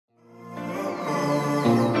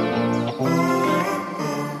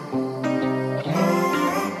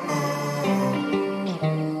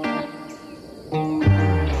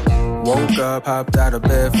up, hopped out of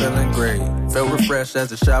bed feeling great. Felt refreshed as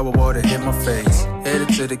the shower water hit my face. Headed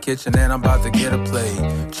to the kitchen and I'm about to get a plate.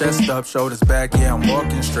 Chest up, shoulders back, yeah, I'm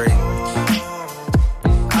walking straight.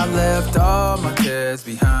 I left all my cares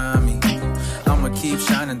behind me. I'ma keep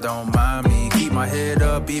shining, don't mind me. Keep my head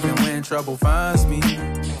up even when trouble finds me.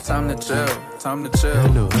 Time to chill, time to chill.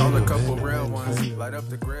 Hello, Call a couple real ones, light up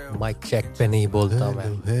the grill. Mic check पे नहीं बोलता मैं।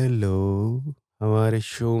 Hello, हमारे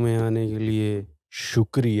show में आने के लिए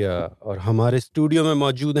शुक्रिया। और हमारे स्टूडियो में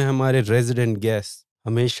मौजूद हैं हमारे रेजिडेंट गेस्ट,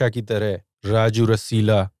 हमेशा की तरह राजू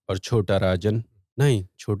रसीला और छोटा राजन। नहीं,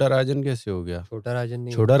 छोटा राजन कैसे हो गया? छोटा राजन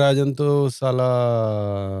नहीं, छोटा राजन तो साला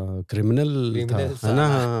क्रिमिनल था, है ना?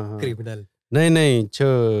 हाँ। क्रिमिनल नहीं,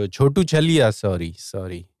 छोटू छलिया,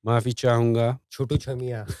 सॉरी, माफी चाहूंगा। छोटू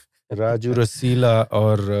छमिया, राजू रसीला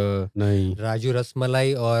और नहीं, राजू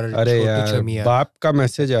रसमलाई और अरे छोटू यार, छमिया। बाप का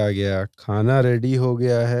मैसेज आ गया, खाना रेडी हो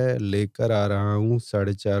गया है, लेकर आ रहा हूँ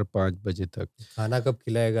 4:30-5 बजे तक। खाना कब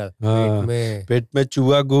खिलाएगा? हाँ, पेट में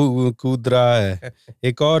चूहा कूद रहा है।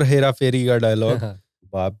 एक और हेरा फेरी का डायलॉग।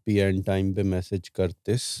 बाप भी एंड टाइम पे मैसेज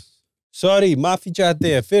करते। सॉरी, माफी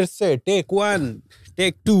चाहते हैं। फिर से टेक 1,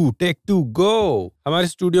 टेक 2 गो। हमारे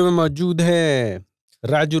स्टूडियो में मौजूद है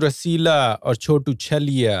राजू रसीला और छोटू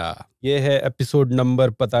छलिया। ये है एपिसोड नंबर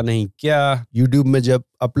पता नहीं क्या। यूट्यूब में जब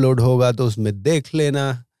अपलोड होगा तो उसमें देख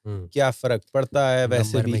लेना, क्या फर्क पड़ता है।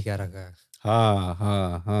 वैसे भी में क्या रखा है?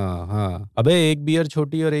 हाँ। अबे, एक बियर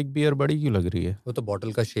छोटी और एक बियर बड़ी क्यों लग रही है? वो तो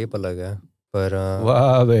बॉटल का शेप अलग है, पर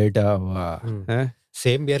वाह बेटा वाह। हैं?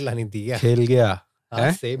 सेम बियर लानी थी क्या? खेल गया।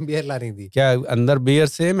 हाँ, सेम बियर लानी थी। क्या अंदर बियर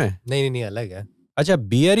सेम है? नहीं, अलग है। अच्छा,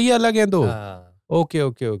 बियर ही अलग है तो? हाँ। ओके,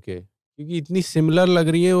 क्योंकि इतनी सिमिलर लग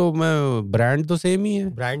रही है वो। मैं ब्रांड तो सेम ही है।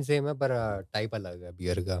 ब्रांड सेम है पर टाइप अलग है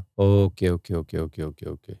बियर का। ओके।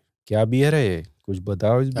 क्या बियर है ये? कुछ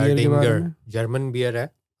बताओ इस बियर के बारे में। जर्मन बियर है,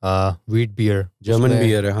 व्हीट बियर। जर्मन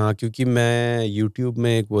बियर है, हाँ। क्योंकि मैं YouTube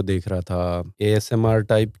में एक वो देख रहा था, ASMR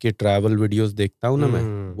टाइप के ट्रैवल वीडियोस देखता हूँ ना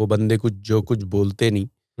मैं। वो बंदे कुछ बोलते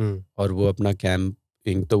नहीं और वो अपना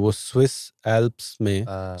कैंपिंग, तो वो स्विस एल्प्स में,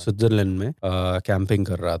 स्विट्जरलैंड में कैंपिंग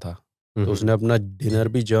कर रहा था। तो उसने अपना डिनर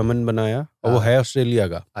भी जर्मन बनाया और वो है ऑस्ट्रेलिया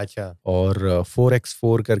का। अच्छा। और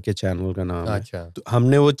 4x4 करके चैनल का नाम है। अच्छा। तो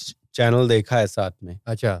हमने वो चैनल देखा है साथ में।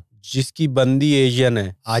 अच्छा। जिसकी बंदी एशियन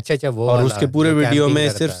है। अच्छा, वो और उसके पूरे वीडियो में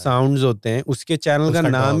सिर्फ है। साउंड्स होते हैं। उसके चैनल का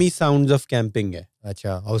नाम ही साउंड्स ऑफ कैंपिंग है।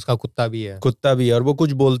 अच्छा, और उसका कुत्ता भी है। और वो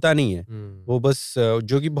कुछ बोलता नहीं है। वो बस,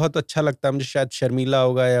 जो कि बहुत अच्छा लगता है मुझे। शायद शर्मीला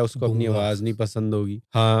होगा या उसको अपनी आवाज नहीं पसंद होगी।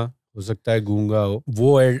 हाँ, हो सकता है गूंगा हो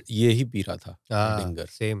वो। ये ही पी रहा था।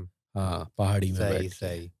 सेम। हाँ, पहाड़ी में बैठ।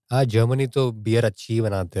 सही। हाँ, जर्मनी तो बियर अच्छी ही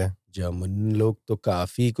बनाते हैं। जर्मन लोग तो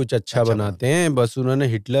काफी कुछ अच्छा बनाते हैं। बस उन्होंने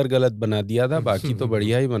हिटलर गलत बना दिया था, बाकी तो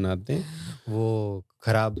बढ़िया ही बनाते हैं। वो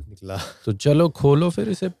खराब निकला। तो चलो खोलो, फिर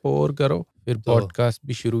इसे पोर करो, फिर पॉडकास्ट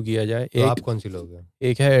भी शुरू किया जाए। तो आप कौन सी लोग हैं?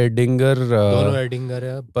 एक है एडिंगर। दोनों एडिंगर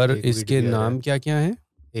है, पर इसके नाम क्या है?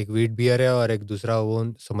 एक व्हीट बियर है और एक दूसरा वो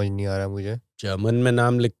समझ नहीं आ रहा मुझे। जर्मन में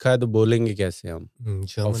नाम लिखा है तो बोलेंगे कैसे हम?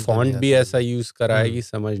 और फॉन्ट भी ऐसा यूज करा है कि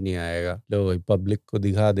समझ नहीं आएगा। लो भाई, पब्लिक को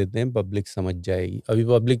दिखा देते हैं, पब्लिक समझ जाएगी। अभी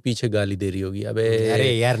पब्लिक पीछे गाली दे रही होगी, अबे अरे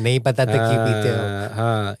यार नहीं पता था कि पीते हो।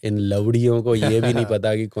 हाँ, इन लवड़ियों को ये भी नहीं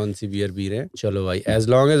पता कि कौन सी बियर पी रहे हैं। चलो भाई, एज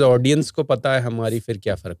लॉन्ग एज ऑडियंस को पता है हमारी, फिर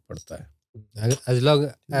क्या फर्क पड़ता है। एज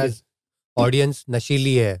लॉन्ग एज ऑडियंस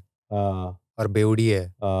नशीली है और बेवड़ी है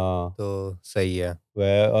तो सही है।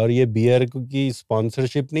 और ये बियर की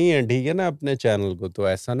स्पॉन्सरशिप नहीं है, ठीक है ना, अपने चैनल को। तो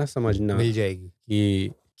ऐसा ना समझना मिल जाएगी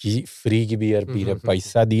कि फ्री की बियर पी रहे,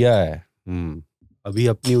 पैसा दिया है। अभी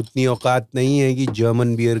अपनी उतनी औकात नहीं है कि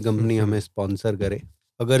जर्मन बियर कंपनी हमें स्पॉन्सर करे।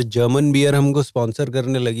 अगर जर्मन बियर हमको स्पॉन्सर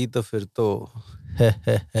करने लगी तो फिर तो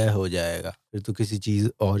है हो जाएगा। फिर तो किसी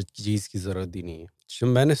चीज की जरूरत ही नहीं है।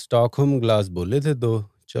 मैंने स्टॉकहोम ग्लास बोले थे, तो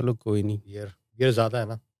चलो कोई नहीं। बियर ज्यादा है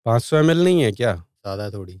ना? 500 ml नहीं है क्या? ज्यादा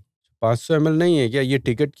है थोड़ी। 500 ml नहीं है क्या? ये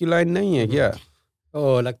टिकट की लाइन नहीं है क्या?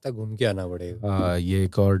 लगता है घूम के आना पड़ेगा। ये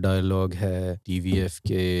एक और डायलॉग है TVF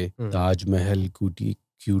के ताजमहल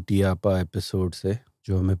क्यूटियापा एपिसोड से,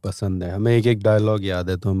 जो हमें पसंद है। हमें एक डायलॉग याद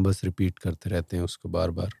है तो हम बस रिपीट करते रहते हैं उसको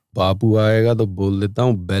बार बार। बापू आएगा तो बोल देता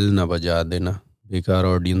हूँ, बेल ना बजा देना, बेकार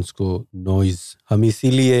ऑडियंस को नॉइज। हम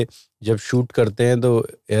इसीलिए जब शूट करते हैं तो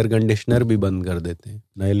एयर कंडीशनर भी बंद कर देते हैं।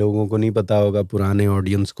 नए लोगों को नहीं पता होगा, पुराने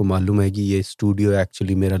ऑडियंस को मालूम है कि ये स्टूडियो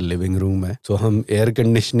एक्चुअली मेरा लिविंग रूम है। तो हम एयर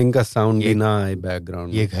कंडीशनिंग का साउंड भी ना आए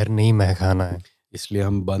बैकग्राउंड में। ये घर नहीं महकाना है, इसलिए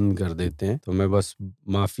हम बंद कर देते हैं। तो मैं बस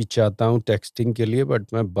माफी चाहता हूँ टेक्सटिंग के लिए,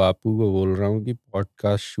 बट मैं बापू को बोल रहा हूँ कि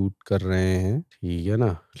पॉडकास्ट शूट कर रहे हैं, ठीक है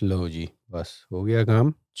ना। लो जी, बस हो गया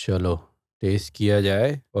काम। चलो टेस्ट किया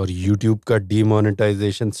जाए और YouTube का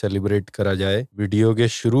डीमोनेटाइजेशन सेलिब्रेट करा जाए। वीडियो के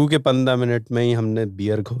शुरू के 15 मिनट में ही हमने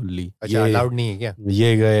बियर खोल ली। अच्छा, अलाउड नहीं है क्या?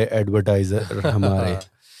 ये गए एडवर्टाइजर हमारे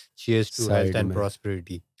चीयर्स टू हेल्थ एंड में।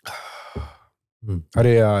 प्रॉस्पेरिटी।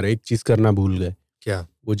 अरे यार एक चीज करना भूल गए। क्या?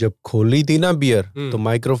 वो जब खोली थी ना बियर तो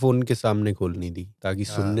माइक्रोफोन के सामने खोलनी थी ताकि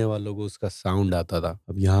सुनने वालों को उसका साउंड आता था।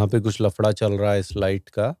 अब यहाँ पे कुछ लफड़ा चल रहा है इस लाइट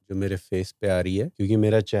का जो मेरे फेस पे आ रही है क्योंकि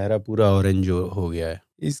मेरा चेहरा पूरा ऑरेंज हो गया है।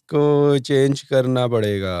 इसको चेंज करना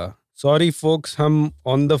पड़ेगा। सॉरी फोक्स, हम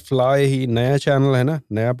ऑन द फ्लाई ही, नया चैनल है ना,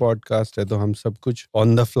 नया पॉडकास्ट है तो हम सब कुछ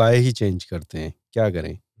ऑन द फ्लाई ही चेंज करते हैं। क्या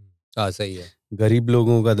करें? सही है। गरीब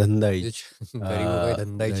लोगों का धंधा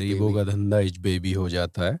गरीबों का धंधा इज बेबी हो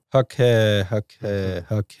जाता है। हक है, हक है,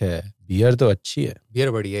 हक है। बियर तो अच्छी है।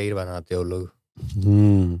 बियर बढ़िया ही बनाते हो लोग।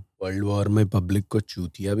 वर्ल्ड वॉर में पब्लिक को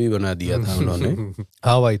चूतिया भी बना दिया था उन्होंने।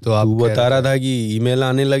 हाँ भाई, तो आप तू बता रहा था कि ईमेल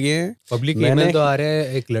आने लगे हैं। पब्लिक ईमेल तो आ रहे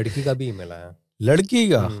हैं। एक लड़की का भी ईमेल आया। लड़की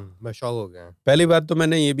का? मैं शॉक हो गया। पहली बात तो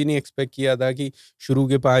मैंने ये भी नहीं एक्सपेक्ट किया था कि शुरू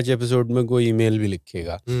के 5 एपिसोड में कोई ईमेल भी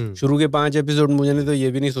लिखेगा। शुरू के 5 एपिसोड मुझे ने तो ये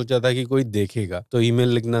भी नहीं सोचा था कि कोई देखेगा, तो ईमेल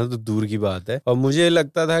लिखना तो दूर की बात है। और मुझे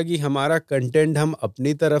लगता था कि हमारा कंटेंट हम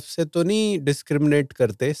अपनी तरफ से तो नहीं डिस्क्रिमिनेट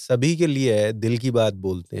करते, सभी के लिए है, दिल की बात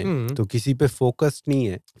बोलते हैं, तो किसी पे फोकस नहीं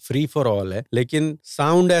है, फ्री फॉर ऑल है। लेकिन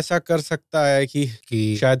साउंड ऐसा कर सकता है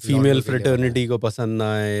कि शायद फीमेल फ्रेटर्निटी को पसंद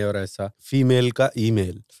ना आए और ऐसा। फीमेल का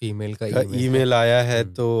ईमेल आया है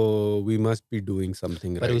तो we must be doing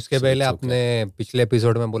something right. पर उसके पहले आपने पिछले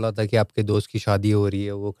एपिसोड में बोला था कि आपके दोस्त की शादी हो रही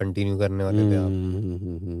है, वो कंटिन्यू करने वाले थे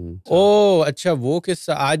आप। ओह अच्छा, वो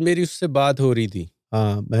किस्सा आज मेरी उससे बात हो रही थी।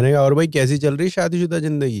 हाँ, मैंने कहा और भाई कैसी चल रही है शादीशुदा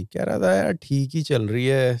जिंदगी? कह रहा था यार ठीक ही चल रही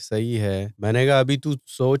है, सही है। मैंने कहा अभी तू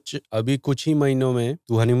सोच, अभी कुछ ही महीनों में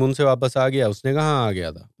तू हनीमून से वापस आ गया। उसने कहा हाँ आ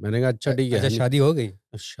गया था। मैंने कहा अच्छा ठीक है। अच्छा, शादी हो गई?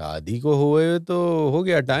 शादी को हुए तो हो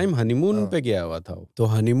गया टाइम, हनीमून पे गया हुआ था। तो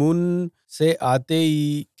हनीमून से आते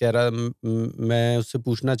ही कह रहा, मैं उससे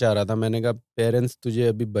पूछना चाह रहा था, मैंने कहा पेरेंट्स तुझे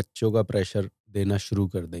अभी बच्चों का प्रेशर देना शुरू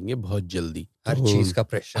कर देंगे बहुत जल्दी, हर चीज का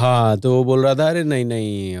प्रेशर। हाँ, तो वो बोल रहा था अरे नहीं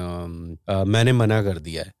नहीं मैंने मना कर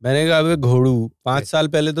दिया है। मैंने कहा अबे घोड़ू, 5 साल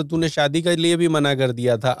पहले तो तूने शादी के लिए भी मना कर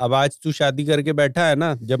दिया था। अब आज तू शादी करके बैठा है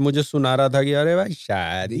ना, जब मुझे सुना रहा था कि अरे भाई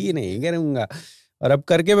शादी नहीं करूंगा, और अब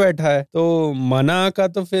करके बैठा है, तो मना का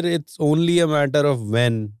तो फिर it's only a matter of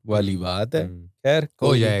when वाली बात है। खैर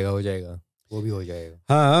हो जाएगा, वो भी हो जाएगा।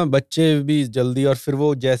 हाँ, बच्चे भी जल्दी। और फिर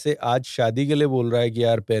वो जैसे आज शादी के लिए बोल रहा है कि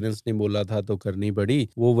यार पेरेंट्स ने बोला था तो करनी पड़ी,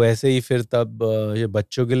 वो वैसे ही फिर तब ये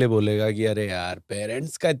बच्चों के लिए बोलेगा कि अरे यार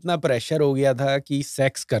पेरेंट्स का इतना प्रेशर हो गया था कि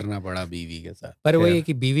सेक्स करना पड़ा बीवी के साथ। पर वही है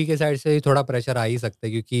कि बीवी के साइड से थोड़ा प्रेशर आ ही सकता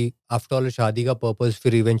है, क्योंकि आफ्टर ऑल शादी का पर्पस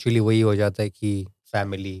फिर इवेंचुअली वही हो जाता है कि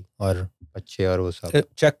फैमिली और बच्चे और वो सब।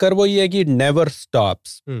 चक्कर वही है कि नेवर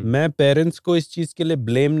स्टॉप्स। मैं पेरेंट्स को इस चीज के लिए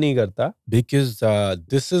ब्लेम नहीं करता, because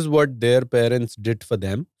this is what their parents did for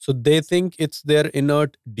them, so they think it's there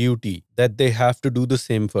inert duty that they have to do the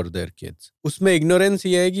same for their kids. उसमें इग्नोरेंस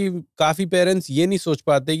ये है कि काफी पेरेंट्स ये नहीं सोच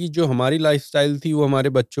पाते कि जो हमारी लाइफस्टाइल थी वो हमारे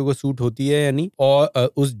बच्चों को सूट होती है या नहीं,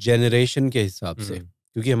 और उस जनरेशन के हिसाब से।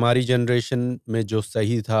 क्योंकि हमारी जनरेशन में जो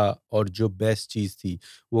सही था और जो बेस्ट चीज़ थी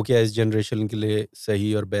वो क्या इस जनरेशन के लिए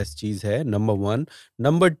सही और बेस्ट चीज़ है, नंबर 1।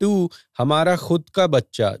 नंबर 2, हमारा खुद का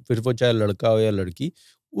बच्चा, फिर वो चाहे लड़का हो या लड़की,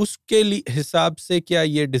 उसके लिए हिसाब से क्या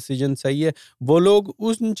ये डिसीजन सही है। वो लोग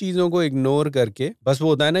उन चीज़ों को इग्नोर करके, बस वो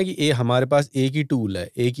होता है ना कि हमारे पास एक ही टूल है,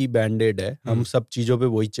 एक ही बैंडेड है, हम सब चीज़ों पे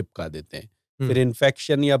वही चिपका देते हैं। फिर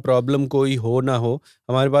इन्फेक्शन या प्रॉब्लम कोई हो ना हो,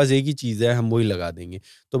 हमारे पास एक ही चीज़ है, हम वही लगा देंगे।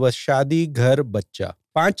 तो बस शादी, घर, बच्चा,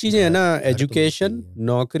 5 चीजें है ना, एजुकेशन,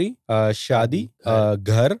 नौकरी, शादी,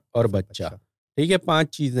 घर और बच्चा। ठीक है, 5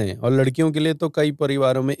 चीजें हैं। और लड़कियों के लिए तो कई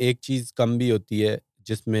परिवारों में एक चीज कम भी होती है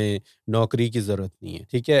जिसमें नौकरी की जरूरत नहीं है।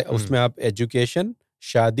 ठीक है, उसमें आप एजुकेशन,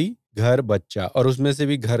 शादी, घर, बच्चा, और उसमें से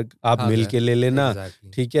भी घर आप मिल के ले लेना।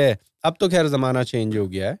 ठीक है, अब तो खैर जमाना चेंज हो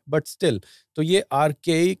गया है, बट स्टिल तो ये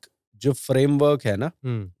आर्केइक जो फ्रेमवर्क है ना,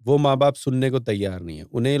 वो माँ बाप सुनने को तैयार नहीं है।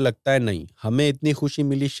 उन्हें लगता है नहीं, हमें इतनी खुशी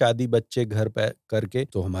मिली शादी बच्चे घर पे करके,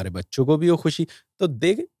 तो हमारे बच्चों को भी वो खुशी। तो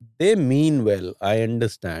they mean well, I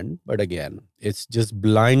understand, but again it's just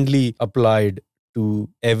blindly applied to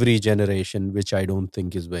every generation, which I don't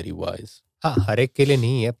think is very wise. हाँ, हर एक के लिए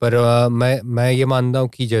नहीं है, पर मैं ये मानता हूँ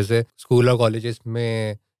कि जैसे स्कूल और कॉलेजेस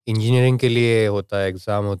में इंजीनियरिंग के लिए होता है,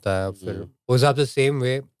 एग्जाम होता है, फिर उस हिसाब से सेम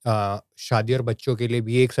वे शादी और बच्चों के लिए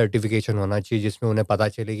भी एक सर्टिफिकेशन होना चाहिए, जिसमें उन्हें पता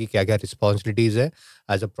चले कि क्या क्या रिस्पॉन्सिबिलिटीज है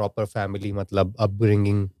एज अ प्रॉपर फैमिली, मतलब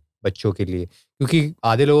अपब्रिंगिंग बच्चों के लिए, क्योंकि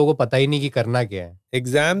आधे लोगों को पता ही नहीं कि करना क्या है।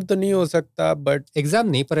 एग्जाम तो नहीं हो सकता, बट एग्जाम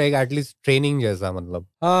नहीं, पर एक एटलीस्ट ट्रेनिंग जैसा, मतलब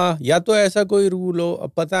हाँ, या तो ऐसा कोई रूल हो,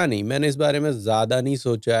 अब पता नहीं, मैंने इस बारे में ज्यादा नहीं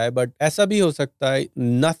सोचा है, बट ऐसा भी हो सकता है,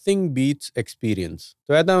 नथिंग बीट्स एक्सपीरियंस।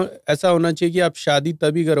 तो ऐसा होना चाहिए कि आप शादी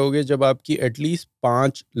तभी करोगे जब आपकी एटलीस्ट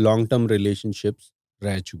 5 लॉन्ग टर्म रिलेशनशिप्स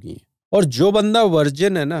रह चुकी हैं। और जो बंदा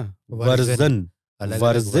वर्जिन है ना, वर्जन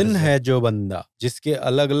वर्जन है, जो बंदा जिसके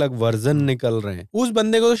अलग अलग वर्जन निकल रहे हैं, उस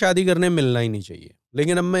बंदे को तो शादी करने मिलना ही नहीं चाहिए।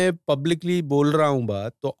 लेकिन अब मैं पब्लिकली बोल रहा हूँ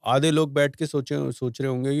बात, तो आधे लोग बैठ के सोच रहे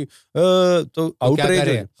होंगे कि तो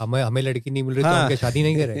आउटरीच हमें लड़की नहीं मिल रही, हाँ। तो हम क्या शादी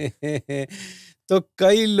नहीं करें? तो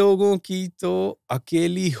कई लोगों की तो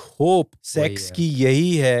अकेली होप सेक्स की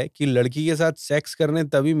यही है कि लड़की के साथ सेक्स करने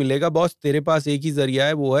तभी मिलेगा बॉस, तेरे पास एक ही जरिया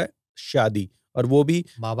है, वो है शादी, और वो भी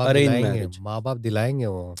अरेंज मैरिज। माँ बाप दिलाएंगे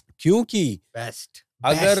वो, क्योंकि बेस्ट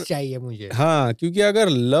अगर चाहिए मुझे। हाँ, क्योंकि अगर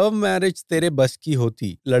लव मैरिज तेरे बस की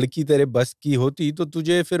होती, लड़की तेरे बस की होती, तो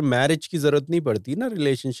तुझे फिर मैरिज की जरूरत नहीं पड़ती ना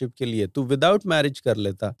रिलेशनशिप के लिए, तू विदाउट मैरिज कर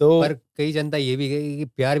लेता। तो पर कई जनता ये भी कहेगी कि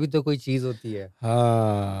प्यार भी तो कोई चीज होती है।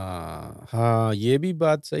 हाँ हाँ, ये भी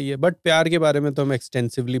बात सही है, बट प्यार के बारे में तो हम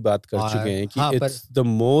एक्सटेंसिवली बात कर चुके हैं कि it's the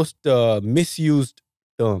most misused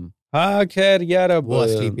term. हाँ खैर यार, अब वो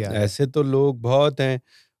असली प्यार है। ऐसे तो लोग बहुत हैं,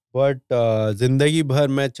 बट जिंदगी भर,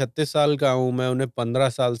 मैं 36 साल का हूँ, मैं उन्हें 15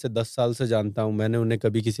 साल से 10 साल से जानता हूँ, मैंने उन्हें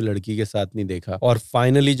कभी किसी लड़की के साथ नहीं देखा, और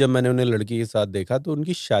फाइनली जब मैंने उन्हें लड़की के साथ देखा तो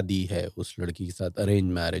उनकी शादी है उस लड़की के साथ,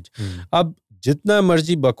 अरेंज मैरिज। अब जितना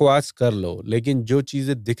मर्जी बकवास कर लो, लेकिन जो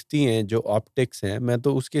चीजें दिखती हैं, जो ऑप्टिक्स हैं, मैं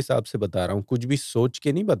तो उसके हिसाब से बता रहा हूँ, कुछ भी सोच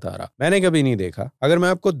के नहीं बता रहा। मैंने कभी नहीं देखा। अगर मैं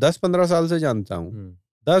आपको 10-15 साल से जानता हूँ,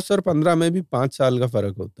 10 और 15 में भी 5 साल का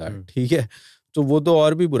फर्क होता है, ठीक है, तो वो तो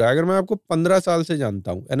और भी बुरा है। अगर मैं आपको 15 साल से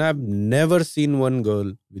जानता हूँ, and I have never seen one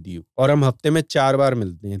girl with you, और हम हफ्ते में 4 बार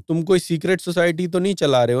मिलते हैं, तुम कोई सीक्रेट सोसाइटी तो नहीं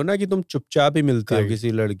चला रहे हो ना कि तुम चुपचाप ही मिलते हो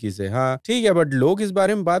किसी लड़की से? हाँ ठीक है, बट लोग इस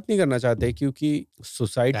बारे में बात नहीं करना चाहते, क्योंकि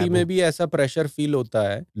सोसाइटी में भी ऐसा प्रेशर फील होता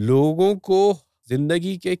है, लोगों को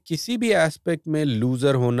जिंदगी के किसी भी एस्पेक्ट में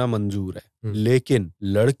लूजर होना मंजूर है, लेकिन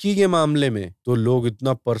लड़की के मामले में तो लोग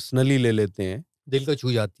इतना पर्सनली ले लेते हैं, दिल को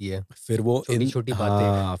छू जाती है, फिर वो छोटी बातें।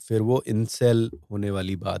 हाँ, फिर वो इंसेल होने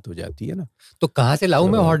वाली बात हो जाती है ना। तो कहाँ से लाऊं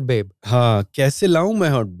मैं हॉट बेब? हाँ, कैसे लाऊं मैं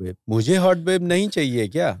हॉट बेब? मुझे हॉट बेब नहीं चाहिए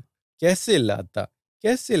क्या? कैसे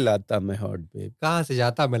लाता मैं हॉट बेब? कहाँ से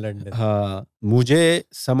जाता मैं लंदन? हाँ, मुझे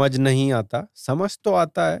समझ नहीं आता, समझ तो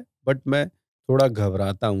आता है, बट मैं थोड़ा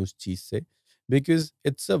घबराता हूँ उस चीज से, because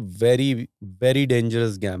it's a very very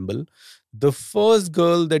dangerous Gamble. The first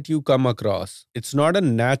girl that you come across, it's not a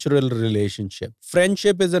natural relationship.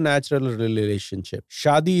 Friendship is a natural relationship.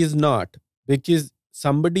 Shadi is not, because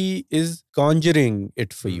somebody is conjuring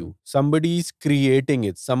it for you. Somebody is creating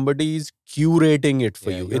it. Somebody is curating it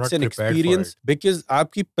for you. It's an experience, because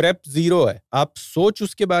आपकी prep zero है. आप सोच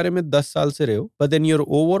उसके बारे में 10 साल से रहे हो, but then your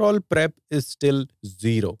overall prep is still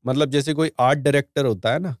zero. मतलब जैसे कोई आर्ट डायरेक्टर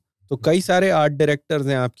होता है ना, तो कई सारे आर्ट डायरेक्टर्स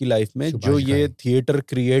हैं आपकी लाइफ में जो ये थिएटर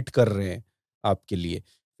क्रिएट कर रहे हैं आपके लिए,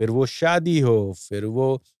 फिर वो शादी हो, फिर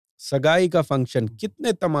वो सगाई का फंक्शन,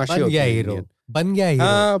 कितने तमाशे होते हैं। बन गया हीरो।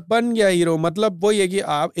 हाँ, बन गया हीरो, मतलब वो ये कि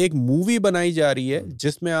आप एक मूवी बनाई जा रही है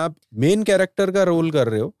जिसमें आप मेन कैरेक्टर का रोल कर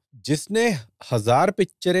रहे हो, जिसने 1000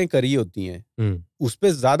 पिक्चरें करी होती हैं, उस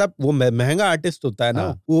पे ज्यादा वो महंगा आर्टिस्ट होता है ना।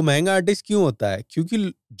 वो महंगा आर्टिस्ट क्यों होता है?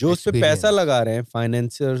 क्योंकि जो उस पे पैसा लगा रहे हैं,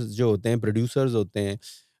 फाइनेंसर्स जो होते हैं, प्रोड्यूसर्स होते हैं,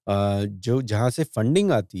 जो जहां से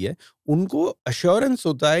फंडिंग आती है, उनको अश्योरेंस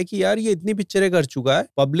होता है कि यार ये इतनी पिक्चरें कर चुका है,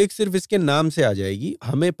 पब्लिक सिर्फ इसके नाम से आ जाएगी,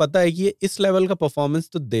 हमें पता है कि ये इस लेवल का परफॉर्मेंस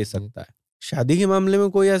तो दे सकता है। शादी के मामले में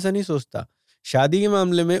कोई ऐसा नहीं सोचता। शादी के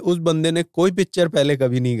मामले में उस बंदे ने कोई पिक्चर पहले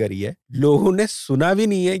कभी नहीं करी है, लोगों ने सुना भी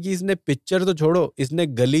नहीं है कि इसने पिक्चर तो छोड़ो, इसने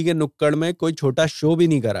गली के नुक्कड़ में कोई छोटा शो भी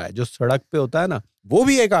नहीं करा है, जो सड़क पे होता है ना, वो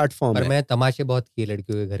भी एक आर्ट फॉर्म है। मैं तमाशे बहुत किए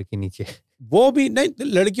लड़कियों के घर के नीचे। वो भी नहीं,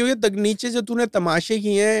 लड़कियों के नीचे जो तूने तमाशे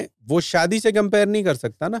किए हैं वो शादी से कंपेयर नहीं कर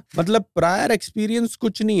सकता ना। मतलब प्रायर एक्सपीरियंस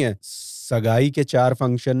कुछ नहीं है। सगाई के 4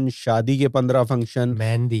 फंक्शन, शादी के 15 फंक्शन,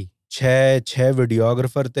 मेहंदी, 6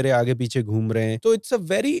 वीडियोग्राफर तेरे आगे पीछे घूम रहे हैं, तो it's a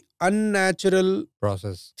very unnatural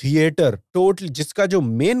process theatre totally, जिसका जो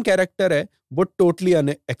मेन कैरेक्टर है वो टोटली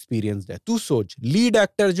अनएक्सपीरियंस्ड है। तू सोच, लीड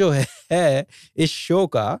एक्टर जो है इस शो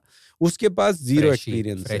का, उसके पास 0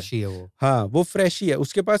 एक्सपीरियंस है। वो हाँ, वो फ्रेश ही है,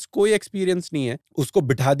 उसके पास कोई एक्सपीरियंस नहीं है, उसको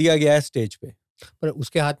बिठा दिया गया है स्टेज पे। पर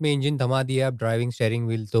उसके हाथ में इंजन थमा दिया, आप ड्राइविंग स्टीयरिंग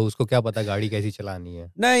व्हील, तो उसको क्या पता गाड़ी कैसी चलानी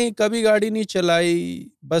है? नहीं, कभी गाड़ी नहीं चलाई,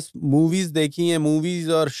 बस मूवीज देखी हैं। मूवीज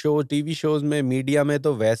और शो, टीवी शोज में, मीडिया में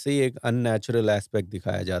तो वैसे ही एक अननेचुरल एस्पेक्ट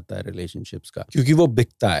दिखाया जाता है रिलेशनशिप्स का, क्योंकि वो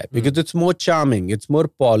बिकता है, because it's more charming, it's more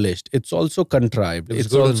polished, it's also contrived,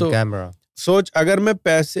 it's also. सोच,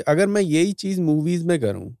 अगर मैं यही चीज मूवीज में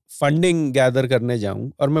करूं, फंडिंग गैदर करने जाऊं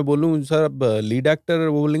और मैं बोलूं सर अब लीड एक्टर,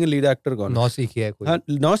 वो बोलेंगे लीड एक्टर कौन है? नौसिखिया है कोई। हाँ,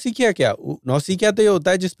 नौसिखिया क्या? नौसिखिया तो ये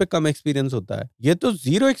होता है जिसपे कम एक्सपीरियंस होता है, ये तो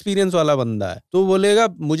 0 एक्सपीरियंस वाला बंदा है, तो बोलेगा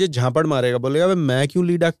मुझे झापड़ मारेगा, बोलेगा मैं क्यों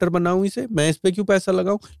लीड एक्टर बनाऊं इसे, मैं इस पे क्यों पैसा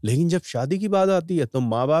लगाऊं। लेकिन जब शादी की बात आती है तो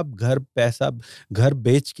माँ बाप घर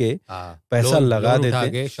बेच के पैसा लगा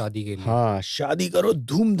देते हैं शादी के लिए। हाँ, शादी करो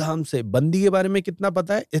धूमधाम से। बंदी के बारे में कितना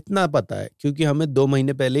पता है? इतना पता है क्योंकि हमें 2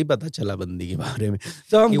 महीने पहले ही पता चला बंदी के बारे में,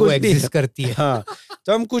 तो हम कुछ नहीं करती है। हाँ,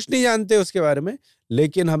 तो हम कुछ नहीं जानते उसके बारे में,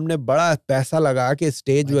 लेकिन हमने बड़ा पैसा लगा के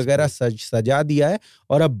स्टेज वगैरह सजा दिया है,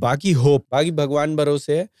 और अब बाकी भगवान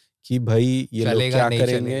भरोसे है कि भाई ये लोग क्या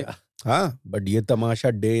करेंगे। हाँ, बट ये तमाशा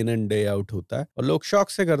day in and day out होता है और लोग शौक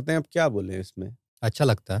से करते हैं। अब क्या बोले इसमें, अच्छा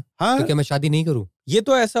लगता है। हाँ, तो क्या मैं शादी नहीं करूं? ये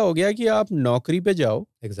तो ऐसा हो गया कि आप नौकरी पे जाओ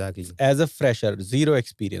exactly as a fresher, 0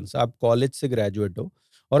 experience, आप कॉलेज से ग्रेजुएट हो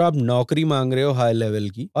और आप नौकरी मांग रहे हो हाई लेवल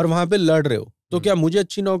की और वहां पे लड़ रहे हो, तो क्या मुझे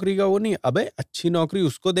अच्छी नौकरी का वो नहीं? अबे अच्छी नौकरी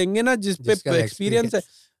उसको देंगे ना जिसपे एक्सपीरियंस है।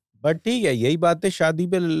 बट ठीक है, यही बातें शादी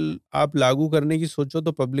पे आप लागू करने की सोचो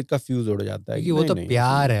तो पब्लिक का फ्यूज उड़ जाता है कि वो तो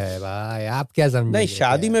प्यार है भाई, आप क्या समझेंगे? नहीं,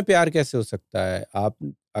 शादी में प्यार कैसे हो सकता है? आप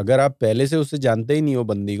अगर आप पहले से उसे जानते ही नहीं हो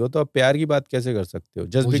बंदी को, तो आप प्यार की बात कैसे कर सकते हो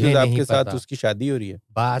जस्ट बिकॉज़ आपके साथ उसकी शादी हो रही है?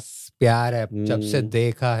 बस प्यार है, जब से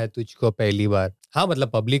देखा है तुझको पहली बार। हाँ,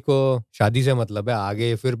 मतलब पब्लिक को शादी से मतलब है,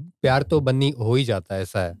 आगे फिर प्यार तो बनी हो ही जाता है,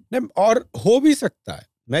 ऐसा है। नहीं, और हो भी सकता है,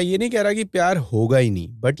 मैं ये नहीं कह रहा कि प्यार होगा ही नहीं,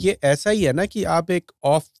 बट ये ऐसा ही है ना कि आप एक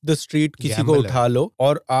ऑफ द स्ट्रीट किसी को उठा लो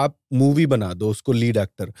और आप मूवी बना दो उसको लीड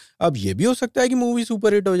एक्टर। अब ये भी हो सकता है कि मूवी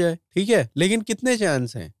सुपर हिट हो जाए, ठीक है, लेकिन कितने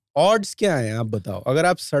चांस हैं? ऑड्स क्या हैं आप बताओ? अगर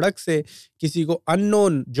आप सड़क से किसी को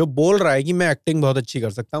अननोन जो बोल रहा है कि मैं एक्टिंग बहुत अच्छी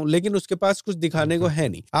कर सकता हूं, लेकिन उसके पास कुछ दिखाने को है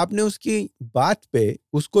नहीं, आपने उसकी बात पे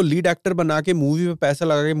उसको लीड एक्टर बना के मूवी पे पैसा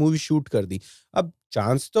लगा के मूवी शूट कर दी, अब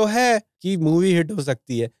चांस तो है कि मूवी हिट हो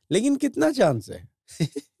सकती है, लेकिन कितना चांस है?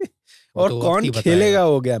 और तो कौन खेलेगा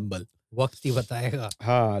वो गैम्बल? वक्त ही बताएगा।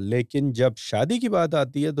 हाँ, लेकिन जब शादी की बात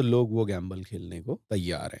आती है तो लोग वो गैम्बल खेलने को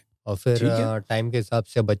तैयार हैं। और फिर टाइम के हिसाब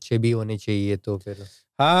से बच्चे भी होने चाहिए, तो फिर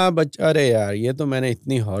हाँ अरे यार, ये तो मैंने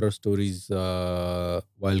इतनी horror stories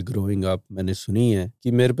while growing up मैंने सुनी है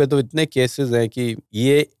कि मेरे पे तो इतने केसेस हैं कि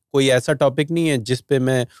ये कोई ऐसा टॉपिक नहीं है जिस पे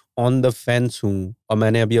मैं ऑन द फेंस हूँ और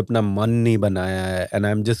मैंने अभी अपना मन नहीं बनाया है and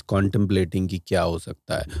I am just contemplating कि क्या हो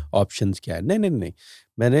सकता है, ऑप्शंस क्या है।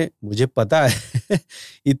 नहीं, मुझे पता है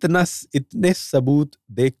इतने सबूत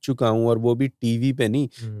देख चुका हूँ, और वो भी टीवी पे नहीं,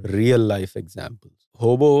 रियल लाइफ एग्जाम्पल्स।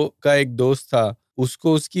 होबो का एक दोस्त था,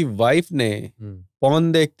 उसको उसकी वाइफ ने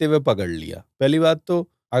पॉर्न देखते हुए पकड़ लिया। पहली बात तो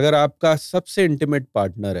अगर आपका सबसे इंटीमेट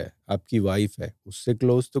पार्टनर है, आपकी वाइफ है, उससे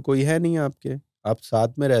क्लोज तो कोई है नहीं आपके, आप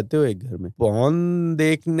साथ में रहते हो एक घर में, पॉर्न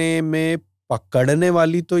देखने में पकड़ने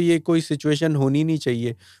वाली तो ये कोई सिचुएशन होनी नहीं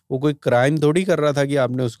चाहिए। वो कोई क्राइम थोड़ी कर रहा था कि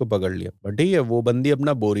आपने उसको पकड़ लिया, बट ठीक है, वो बंदी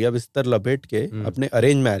अपना बोरिया बिस्तर लपेट के, अपने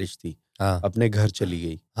अरेंज मैरिज थी, अपने घर चली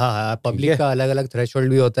गई। हाँ, पब्लिक का अलग अलग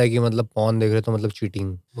थ्रेशोल्ड भी होता है कि मतलब पॉर्न देख रहे तो मतलब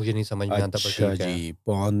चीटिंग, मुझे नहीं समझ में आता। अच्छा जी,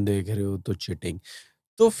 पॉर्न देख रहे हो तो चीटिंग,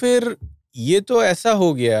 तो फिर ये तो ऐसा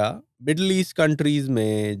हो गया मिडिल ईस्ट कंट्रीज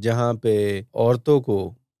में जहाँ पे औरतों को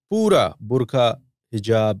पूरा बुर्का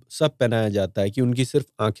हिजाब सब पहनाया जाता है कि उनकी सिर्फ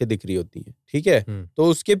आंखें दिख रही होती हैं, ठीक है। तो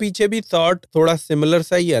उसके पीछे भी थॉट थोड़ा सिमिलर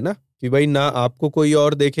सा ही है ना कि भाई ना आपको कोई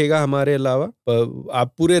और देखेगा हमारे अलावा,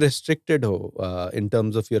 आप पूरे रिस्ट्रिक्टेड हो in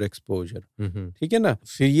terms of your exposure, ठीक है ना।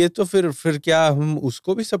 फिर ये तो फिर क्या हम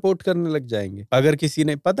उसको भी सपोर्ट करने लग जाएंगे? अगर किसी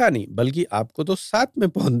ने, पता नहीं, बल्कि आपको तो साथ में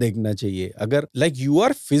पॉर्न देखना चाहिए। अगर like you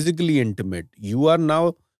are physically intimate, you are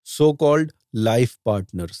now so called life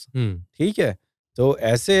partners, ठीक है। तो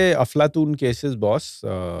ऐसे अफलातून केसेस बॉस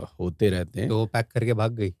होते रहते हैं। तो वो पैक करके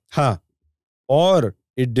भाग गई। हाँ, और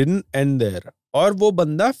इट डिडंट एंड देयर। और वो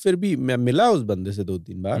बंदा फिर भी, मैं मिला उस बंदे से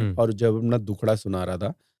 2-3 बार, और जब अपना दुखड़ा सुना रहा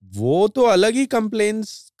था, वो तो अलग ही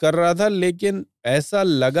कंप्लेंट्स कर रहा था, लेकिन ऐसा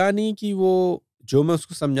लगा नहीं कि वो, जो मैं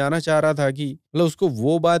उसको समझाना चाह रहा था कि मतलब उसको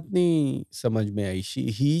वो बात नहीं समझ में आई।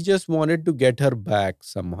 He just wanted to get her back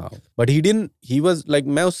somehow, but he didn't, he was like,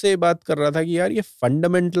 मैं उससे बात कर रहा था कि यार ये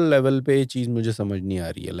फंडामेंटल लेवल पे ये चीज मुझे समझ नहीं आ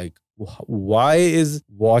रही है। Like why is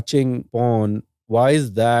watching porn, why is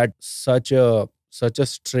that such a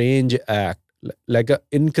strange act, like a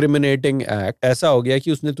incriminating act. ऐसा हो गया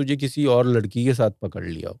कि उसने तुझे किसी और लड़की के साथ पकड़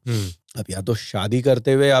लिया। अब या तो शादी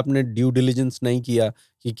करते हुए आपने ड्यू डिलिजेंस नहीं किया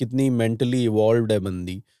कि कितनी मेंटली इवॉल्व्ड है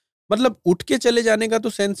बंदी, मतलब उठ के चले जाने का तो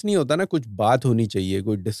सेंस नहीं होता ना, कुछ बात होनी चाहिए,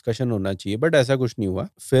 कोई डिस्कशन होना चाहिए, बट ऐसा कुछ नहीं हुआ।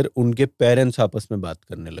 फिर उनके पेरेंट्स आपस में बात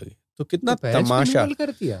करने लगे, तो कितना तमाशा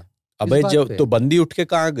कर दिया। अबे बात जो पे? तो बंदी उठ के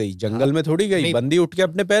कहाँ गई? जंगल हाँ, में थोड़ी गई, नहीं। बंदी उठ के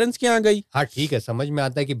अपने पेरेंट्स के यहाँ गई। हाँ ठीक है, समझ में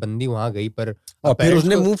आता है कि बंदी वहां गई, पर और फिर पेरेंट्स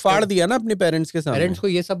उसने को मुंह फाड़ दिया ना अपने पेरेंट्स के सामने। पेरेंट्स को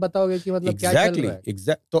ये सब बताओगे कि मतलब क्या चल रहा है,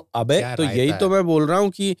 एग्जैक्ट तो अबे क्या तो यही रायता तो है। मैं बोल रहा हूँ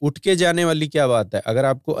कि उठ के जाने वाली क्या बात है। अगर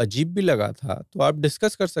आपको अजीब भी लगा था तो आप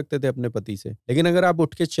डिस्कस कर सकते थे अपने पति से, लेकिन अगर आप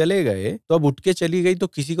उठ के चले गए तो अब उठ के चली गई तो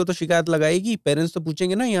किसी को तो शिकायत लगाएगी, पेरेंट्स तो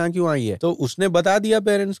पूछेंगे ना यहाँ क्यों आई है। तो उसने बता दिया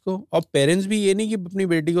पेरेंट्स को, और पेरेंट्स भी ये नहीं कि अपनी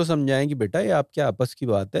बेटी को समझाएं कि बेटा ये आपके आपस की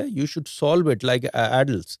बात है, you should solve it like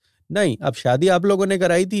adults. नहीं, अब शादी आप लोगों ने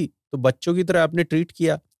कराई थी तो बच्चों की तरह आपने ट्रीट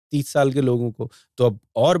किया 30 साल के लोगों को, तो अब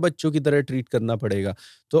और बच्चों की तरह ट्रीट करना पड़ेगा।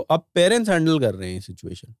 तो अब पेरेंट्स हैंडल कर रहे हैं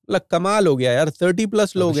सिचुएशन। मतलब कमाल हो गया यार,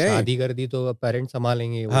 30+ अब लोग हैं। शादी कर दी तो पेरेंट्स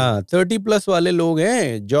संभालेंगे वो। हाँ 30+ वाले लोग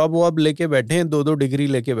हैं, जॉब वॉब लेके बैठे हैं, 2-2 डिग्री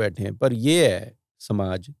लेके बैठे हैं। पर ये है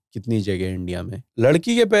समाज कितनी जगह इंडिया में,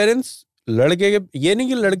 लड़की के पेरेंट्स लड़के के, ये नहीं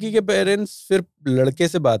कि लड़की के पेरेंट्स फिर लड़के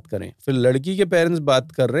से बात करें, फिर लड़की के पेरेंट्स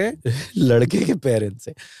बात कर रहे हैं लड़के के पेरेंट्स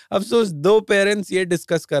से। अब सोच, 2 पेरेंट्स ये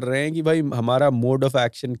डिस्कस कर रहे हैं कि भाई हमारा मोड ऑफ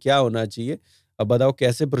एक्शन क्या होना चाहिए, अब बताओ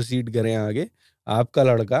कैसे प्रोसीड करें आगे। आपका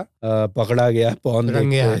लड़का पकड़ा गया पौन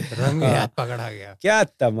रंगे देखते। हाथ पकड़ा गया। क्या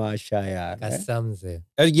तमाशा यार है। कसम से।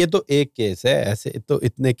 यार ये तो एक केस है, ऐसे तो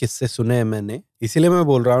इतने किस्से सुने हैं मैंने, इसीलिए मैं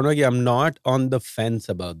बोल रहा हूँ ना कि I am not on the fence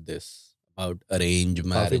about this, about arrange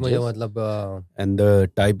काफी मुझे मैरिजेस मतलब and the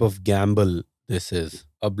type of gamble this is.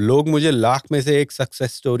 अब लोग मुझे लाख में से एक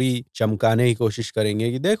सक्सेस स्टोरी चमकाने की कोशिश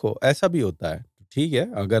करेंगे कि देखो ऐसा भी होता है। ठीक है,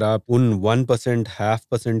 अगर आप उन 1%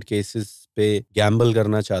 0.5% केसेस पे गैम्बल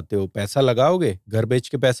करना चाहते हो, पैसा लगाओगे, घर बेच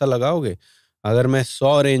के पैसा लगाओगे। अगर मैं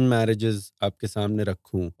 100 अरेंज मैरिजेस आपके सामने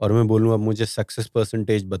रखूं और मैं बोलूं अब मुझे सक्सेस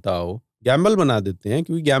परसेंटेज बताओ, गैम्बल बना देते हैं,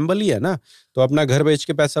 क्योंकि गैम्बल ही है ना। तो अपना घर बेच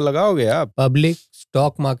के पैसा लगाओगे आप? पब्लिक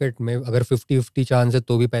स्टॉक मार्केट में अगर 50-50 चांस है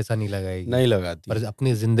तो भी पैसा नहीं लगाएगी, नहीं लगाती। पर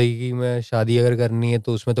अपनी जिंदगी में शादी अगर करनी है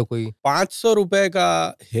तो उसमें तो कोई 500 रुपए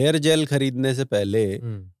का हेयर जेल खरीदने से पहले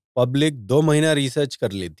पब्लिक 2 महीना रिसर्च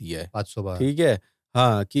कर लेती है। 500 बार। ठीक है,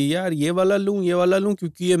 हाँ, कि यार ये वाला लूं, ये वाला लूं,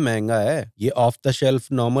 क्योंकि ये महंगा है, ये off the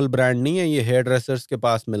shelf normal brand नहीं है, ये हेयर ड्रेसर्स के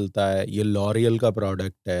पास मिलता है, ये लॉरियल का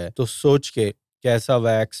प्रोडक्ट है, तो सोच के कैसा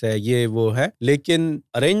वैक्स है, ये वो है। लेकिन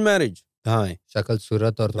अरेंज मैरिज कहाँ है? शक्ल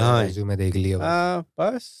सूरत और हाँ, रेज्यूमे देख लिया बस। हाँ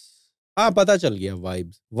बस, हाँ पता चल गया,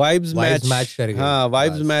 वाइब्स Vibes match कर गई, हाँ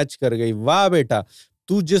वाइब्स बस। मैच कर गई। वाह बेटा,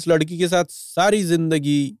 तू जिस लड़की के साथ सारी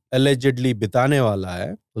जिंदगी एलिजिडली बिताने वाला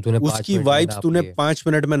है, तो तूने 5 उसकी मिनट में वाइब्स नाप तूने लिए। 5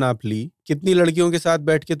 मिनट में नाप ली। कितनी लड़कियों के साथ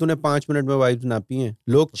बैठ के तूने 5 मिनट में वाइब्स नापी हैं?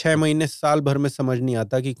 लोग 6 महीने साल भर में समझ नहीं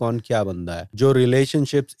आता कि कौन क्या बंदा है। जो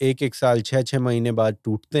रिलेशनशिप्स 1-1 साल 6-6 महीने बाद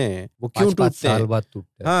टूटते हैं, वो क्यों 5-5 टूटते हैं? साल बाद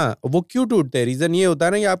टूटते हैं। हाँ, वो क्यों टूटते हैं? रीजन ये होता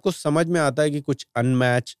है ना कि आपको समझ में आता है कि कुछ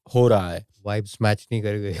अनमैच हो रहा है, वाइब्स मैच नहीं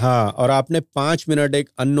कर गई। हाँ, और आपने 5 मिनट एक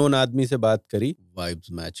अननोन आदमी से बात करी,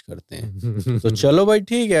 वाइब्स मैच करते हैं। तो चलो भाई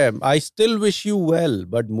ठीक है, I still wish you well,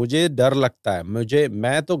 but मुझे डर लगता है,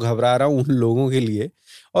 मैं तो घबरा रहा हूँ उन लोगों के लिए।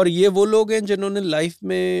 और ये वो लोग हैं जिन्होंने लाइफ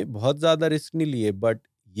में बहुत ज्यादा रिस्क नहीं लिए, बट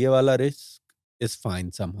ये वाला रिस्क इज फाइन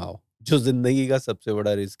समहाउ, जो जिंदगी का सबसे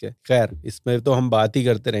बड़ा रिस्क है। खैर, इसमें तो हम बात ही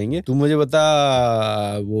करते रहेंगे। तू मुझे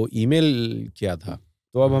बता, वो ईमेल क्या था?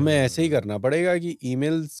 तो अब हमें ऐसे ही करना पड़ेगा कि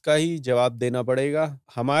ईमेल्स का ही जवाब देना पड़ेगा।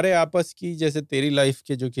 हमारे आपस की, जैसे तेरी लाइफ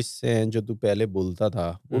के जो किस्से हैं जो तू पहले बोलता था,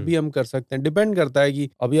 वो भी हम कर सकते हैं। डिपेंड करता है कि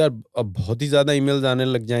अब यार अब बहुत ही ज्यादा ईमेल्स आने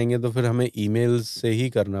लग जाएंगे तो फिर हमें ईमेल्स से ही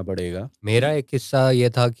करना पड़ेगा। मेरा एक किस्सा ये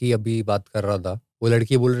था कि अभी बात कर रहा था, वो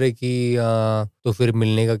लड़की बोल रही कि तो फिर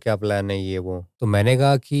मिलने का क्या प्लान है, ये वो। तो मैंने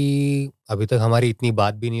कहा कि अभी तक हमारी इतनी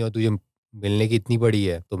बात भी नहीं हो, तुझे मिलने की इतनी बड़ी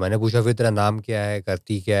है। तो मैंने पूछा फिर तेरा नाम क्या है,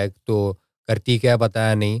 करती क्या है? तो करती क्या है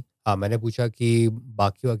बताया नहीं। हाँ, मैंने पूछा कि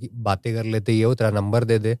बाकी बातें कर लेते, ये हो तेरा नंबर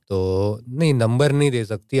दे दे। तो नहीं, नंबर नहीं दे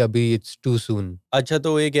सकती अभी, इट्स टू सून। अच्छा,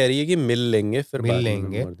 तो ये कह रही है कि मिल लेंगे फिर मिल बाद में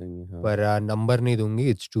लेंगे नंबर देंगे। हाँ। पर नंबर नहीं दूंगी,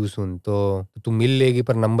 इट्स टू सून। तो तू मिल लेगी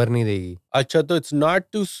पर नंबर नहीं देगी। अच्छा, तो it's not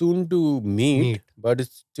too soon to meet, meet. But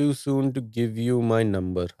it's too soon to give you my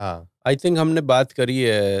number. हाँ, आई थिंक हमने बात करी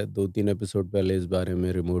है 2-3 एपिसोड पहले इस बारे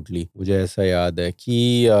में रिमोटली, मुझे ऐसा याद है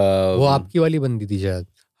कि वो आपकी वाली बंदी थी शायद।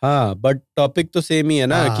 हाँ, बट टॉपिक तो सेम ही है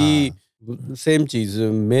ना, कि सेम चीज।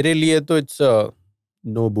 मेरे लिए तो इट्स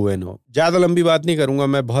नो बुएनो। ज्यादा लंबी बात नहीं करूंगा,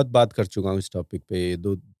 मैं बहुत बात कर चुका हूँ इस टॉपिक पे,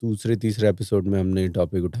 दूसरे तीसरे एपिसोड में हमने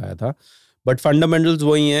टॉपिक उठाया था। बट फंडामेंटल्स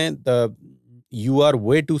वही हैं। You are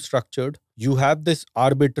way too structured. You have this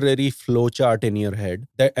arbitrary flow chart in your head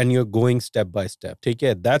and you're going step by step. ठीक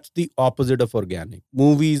है, that's the opposite of organic.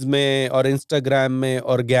 Movies में और Instagram में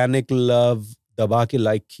organic love दबा के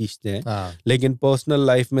like खींचते हैं, लेकिन पर्सनल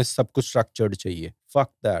लाइफ में सब कुछ स्ट्रक्चर्ड चाहिए। Fuck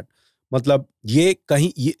that. मतलब ये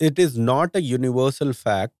कहीं, it is not a universal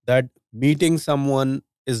fact that meeting someone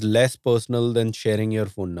is less personal than sharing your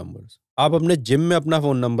phone numbers. आप अपने जिम में अपना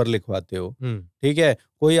फोन नंबर लिखवाते हो, ठीक है,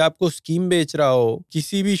 कोई आपको स्कीम बेच रहा हो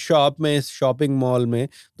किसी भी शॉप में, शॉपिंग मॉल में,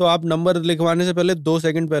 तो आप नंबर लिखवाने से पहले 2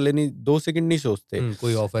 सेकंड नहीं सोचते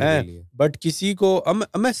कोई ऑफर के लिए। बट किसी को अब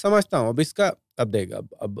मैं समझता हूँ, अब इसका अब देख,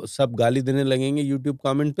 अब सब गाली देने लगेंगे यूट्यूब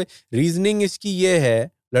कमेंट पे। रीजनिंग इसकी ये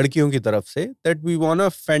है लड़कियों की तरफ से that we want to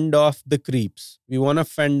fend off the creeps, we want to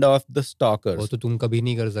fend off the stalkers. वो तो तुम कभी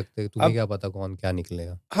नहीं कर सकते, तुम्हें क्या पता कौन क्या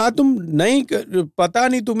निकलेगा। हाँ, तुम नहीं पता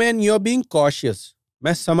नहीं तुम्हें, यू आर बीइंग कॉशियस।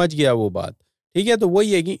 मैं समझ गया वो बात, ठीक है। तो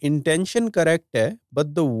वही है कि इंटेंशन करेक्ट है but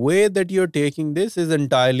the way that you are taking this is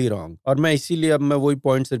entirely wrong. और मैं इसीलिए अब मैं वही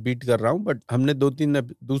पॉइंट्स रिपीट कर रहा हूँ, बट हमने 2-3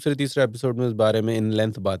 दूसरे तीसरे एपिसोड में इस बारे में इन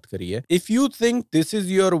लेंथ बात करी है। If you think this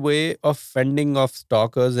is your way of vending of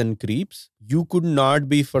stalkers and creeps, you could not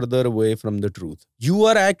be further away from the truth. You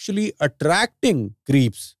are actually attracting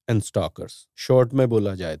creeps and stalkers. Short में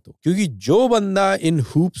बोला जाए तो, क्योंकि जो बंदा इन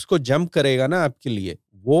hoops को jump करेगा ना आपके लिए,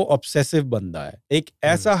 वो ऑब्सेसिव बंदा है। एक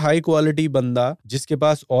ऐसा हाई क्वालिटी बंदा जिसके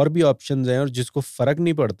पास और भी ऑप्शंस हैं और जिसको फर्क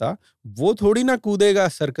नहीं पड़ता, वो थोड़ी ना कूदेगा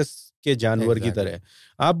सर्कस के जानवर की तरह।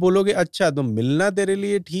 आप बोलोगे अच्छा तो मिलना तेरे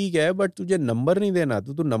लिए ठीक है बट तुझे नंबर नहीं देना,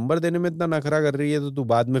 तो तू नंबर देने में इतना नखरा कर रही है तो तू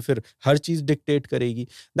बाद में फिर हर चीज डिक्टेट करेगी।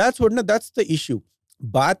 That's the issue.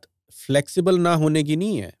 बात फ्लेक्सिबल ना होने की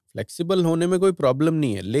नहीं है, फ्लेक्सिबल होने में कोई प्रॉब्लम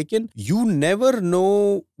नहीं है, लेकिन you never know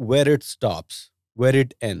where it stops, where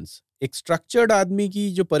it ends. एक स्ट्रक्चर्ड आदमी की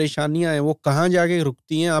जो परेशानियां हैं वो कहाँ जाके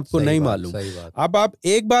रुकती हैं आपको नहीं मालूम। अब आप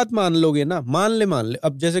एक बात मान लोगे ना, मान ले।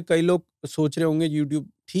 अब जैसे कई लोग सोच रहे होंगे यूट्यूब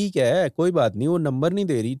ठीक है कोई बात नहीं, वो नंबर नहीं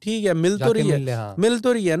दे रही, ठीक है मिल तो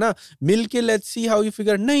रही है ना, मिल के let's see how you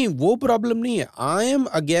figure. नहीं, वो प्रॉब्लम नहीं है। I am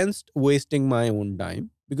against wasting my own time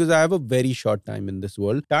because I have a very short time in this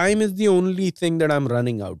world. Time is the only thing that I'm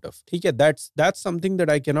running out of. ठीक है, that's something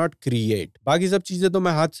that I cannot create. बाकी सब चीजें तो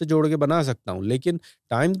मैं हाथ से जोड़ के बना सकता हूँ, लेकिन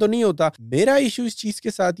टाइम तो नहीं होता। मेरा इशू इस चीज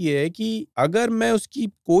के साथ ये है कि अगर मैं उसकी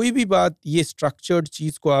कोई भी बात, ये स्ट्रक्चर्ड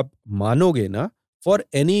चीज को आप मानोगे ना, for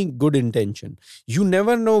any good intention, you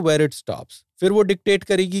never know where it stops. फिर वो डिक्टेट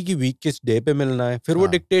करेगी कि वीक किस डे पे मिलना है, फिर वो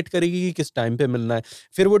डिक्टेट करेगी कि किस टाइम पे मिलना है,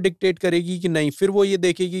 फिर वो डिक्टेट करेगी कि नहीं, फिर वो ये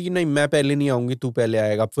देखेगी कि नहीं मैं पहले नहीं आऊंगी तू पहले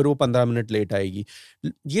आएगा, फिर वो 15 मिनट लेट आएगी।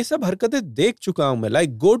 ये सब हरकतें देख चुका हूं मैं।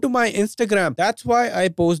 Like go to my Instagram, that's why I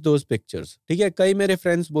post those pictures. ठीक है, कई मेरे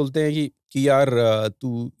फ्रेंड्स बोलते हैं कि यार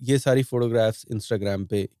तू ये सारी फोटोग्राफ्स इंस्टाग्राम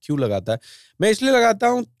पे क्यों लगाता है। मैं इसलिए लगाता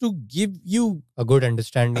हूँ to give you a good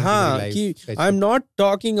understanding. हाँ, कि I am not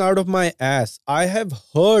talking out of my ass. I have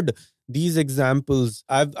heard these examples.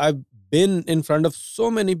 I've been in front of so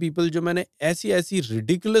many people जो मैंने ऐसी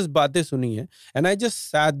ridiculous बातें सुनी है, and I just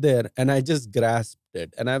sat there and I just grasped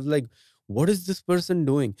it and I was like, what is this person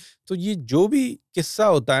doing? तो ये जो भी किस्सा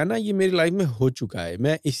होता है ना, ये मेरी लाइफ में हो चुका है।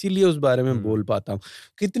 मैं इसीलिए उस बारे में बोल पाता हूँ।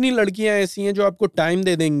 कितनी लड़कियां ऐसी हैं जो आपको टाइम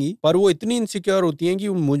दे देंगी पर वो इतनी इनसिक्योर होती हैं कि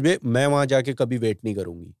मैं वहां जाके कभी वेट नहीं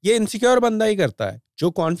करूंगी। ये इनसिक्योर बंदा ही करता है। जो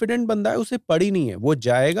कॉन्फिडेंट बंदा है उसे पड़ी नहीं है, वो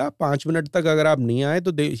जाएगा 5 मिनट तक, अगर आप नहीं आए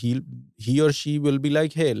तो he or she will be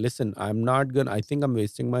like, hey listen, I think I'm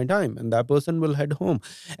wasting my time, and that person will head home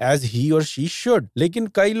as he or she should. लेकिन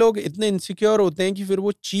कई लोग इतने इनसिक्योर होते हैं कि फिर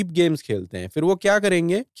वो चीप गेम्स खेलते हैं। फिर वो क्या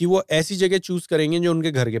करेंगे कि वो ऐसी जगह चूज करेंगे जो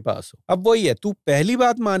उनके घर के पास हो। अब वही है, तू पहली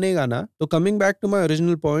बात मानेगा ना, तो coming back to my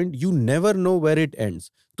original point, you never know where it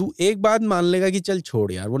ends. तू एक बात मान लेगा कि चल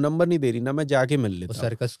छोड़ यार, वो नंबर नहीं दे रही ना, मैं जाके मिल लेता हूं।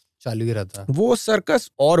 सर्कस चालू ही रहता, वो सर्कस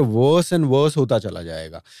और वर्स एंड वर्स होता चला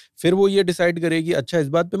जाएगा। फिर वो ये डिसाइड करेगी अच्छा इस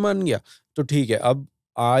बात पे मान गया तो ठीक है, अब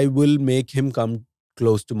I will make him come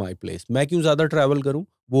close to my place. मैं क्यों ज्यादा ट्रैवल करूं,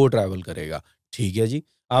 वो ट्रैवल करेगा। ठीक है जी,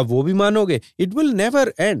 आप वो भी मानोगे, इट विल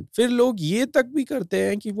नेवर एंड। फिर लोग ये तक भी करते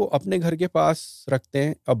हैं कि वो अपने घर के पास रखते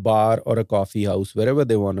हैं अ बार और a coffee house wherever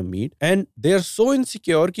they want to meet, and they are so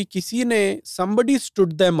insecure कि किसी ने somebody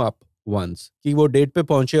stood them up once कि वो डेट पे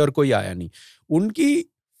पहुंचे और कोई आया नहीं। उनकी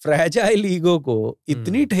फ्रैजाइल ईगो को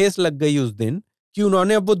इतनी ठेस लग गई उस दिन कि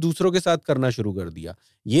उन्होंने अब वो दूसरों के साथ करना शुरू कर दिया।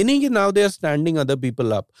 ये नहीं कि now they are standing other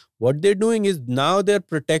people up, what they are doing is now their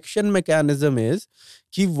protection mechanism is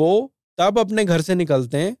कि वो तब अपने घर से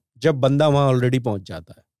निकलते हैं जब बंदा वहां ऑलरेडी पहुंच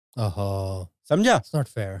जाता है। समझा? It's not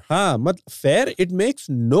fair. हाँ, मतलब fair, it makes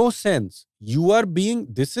no sense. You are being,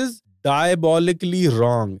 this is diabolically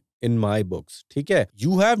wrong in my books. ठीक है,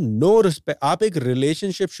 यू हैव नो रिस्पेक्ट। आप एक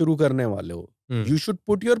रिलेशनशिप शुरू करने वाले हो, you should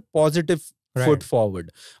put your positive foot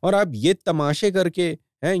forward. और आप ये तमाशे करके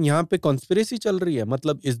हैं, यहाँ पे कॉन्स्पिरेसी चल रही है,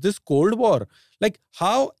 मतलब is this cold war? Like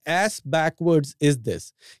how ass backwards is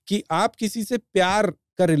this कि आप किसी से प्यार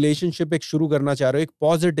का रिलेशनशिप एक शुरू करना चाह रहे हो, एक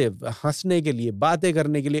पॉजिटिव, हंसने के लिए, बातें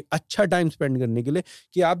करने के लिए, अच्छा टाइम स्पेंड करने के लिए,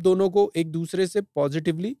 कि आप दोनों को एक दूसरे से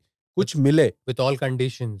पॉजिटिवली कुछ मिले विद ऑल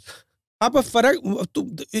कंडीशंस। आप फर्क,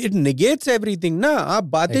 इट नेगेट्स एवरीथिंग ना। आप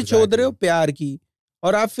बातें छोड़ रहे हो प्यार की,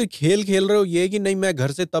 और आप फिर खेल खेल रहे हो ये कि नहीं मैं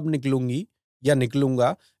घर से तब निकलूंगी या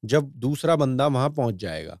निकलूंगा जब दूसरा बंदा वहां पहुंच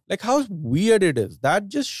जाएगा. Like how weird it is. That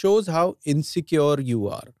just shows how insecure you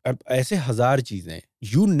are. अब ऐसे हजार चीजें हैं.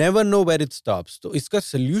 You never know where it stops. तो इसका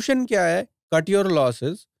सोल्यूशन क्या है? Cut your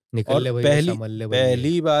losses. निकल ले भैया, संभल ले भैया.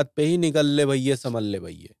 पहली बात पे ही निकल ले भैया, समझ ले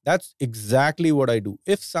भैया. That's exactly what I do.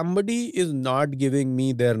 If somebody is not giving me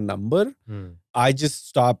their number, I just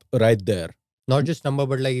stop right there. Not just number,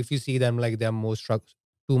 but like if you see them like they are more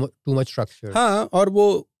too much structured. हाँ, और वो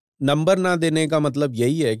number ना देने का मतलब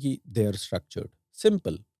यही है कि they are structured.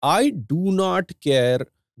 Simple. I do not care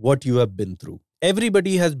what you have been through.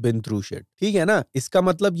 Everybody has been through shit. ठीक है ना? इसका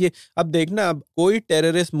मतलब ये, अब देखना, अब कोई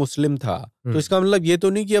टेररिस्ट मुस्लिम था तो इसका मतलब ये तो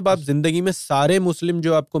नहीं कि अब आप जिंदगी में सारे मुस्लिम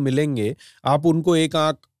जो आपको मिलेंगे आप उनको एक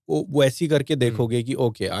आंख वैसी करके देखोगे कि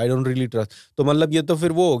okay I don't really trust. तो मतलब ये तो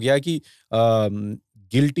फिर वो हो गया कि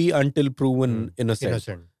गिल्टी अंटिल प्रूवन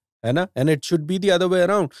इनोसेंट, है ना? And it should be the other way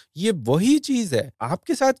around. ये वही चीज है.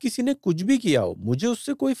 आपके साथ किसी ने कुछ भी किया हो, मुझे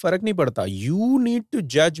उससे कोई फर्क नहीं पड़ता. यू नीड टू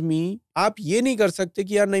जज मी. आप ये नहीं कर सकते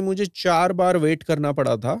कि यार नहीं मुझे 4 बार वेट करना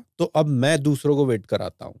पड़ा था तो अब मैं दूसरों को वेट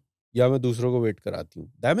कराता हूँ या मैं दूसरों को वेट कराती हूँ.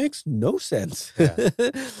 That makes no sense.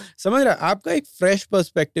 समझ रहा? आपका एक फ्रेश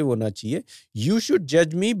पर्सपेक्टिव होना चाहिए. यू शुड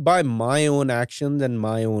जज me by my own actions and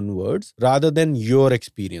my own words rather than your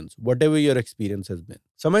experience, whatever your experience has been.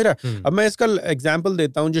 समझ रहा? अब मैं इसका एग्जांपल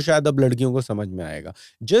देता हूँ जो शायद अब लड़कियों को समझ में आएगा.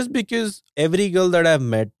 Just because every girl that I have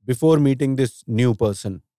met before meeting this new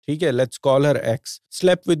person, ठीक है, let's call her X,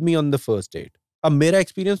 slept with me on the first date. अब मेरा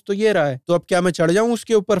एक्सपीरियंस तो ये रहा है, तो अब क्या मैं चढ़ जाऊं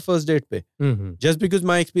उसके ऊपर फर्स्ट डेट पे? Just because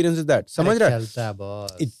my experience is that. समझ रहा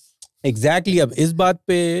है? एग्जैक्टली. अब इस बात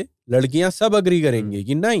पे लड़कियां सब अग्री करेंगे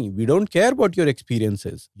कि नहीं, we don't care what your experience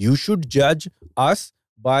is. You should जज us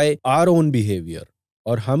by our own behaviour.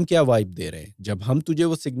 और हम क्या वाइब दे रहे हैं. जब हम तुझे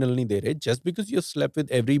वो सिग्नल नहीं दे रहे, just because you slept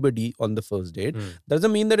with everybody on the first date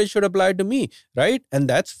doesn't mean that it should apply to me, right? And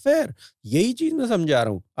that's fair. यही चीज मैं समझा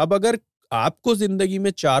रहा हूं. अब अगर आपको जिंदगी में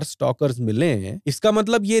 4 स्टॉकर्स मिले हैं, इसका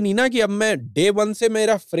मतलब ये नहीं ना कि अब मैं डे 1 से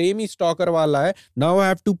मेरा फ्रेम ही स्टॉकर वाला है. Now I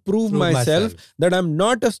have to prove myself that I am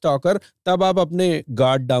not a stalker. तब आप अपने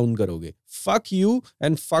गार्ड डाउन करोगे. Fuck you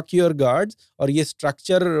and fuck your guards. और ये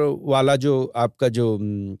स्ट्रक्चर वाला जो आपका जो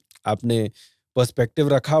आपने पर्सपेक्टिव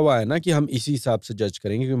रखा हुआ है ना कि हम इसी हिसाब से जज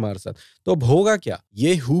करेंगे कि हमारे साथ, तो अब होगा क्या?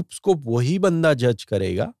 ये हूप्स को वही बंदा जज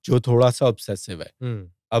करेगा जो थोड़ा सा ऑब्सेसिव है.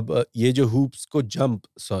 अब ये जो हूप्स को जंप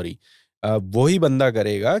वही बंदा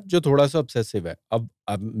करेगा जो थोड़ा सा ऑब्सेसिव है. अब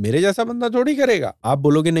मेरे जैसा बंदा थोड़ी करेगा. आप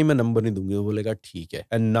बोलोगे नहीं मैं नंबर नहीं दूंगी, वो बोलेगा ठीक है.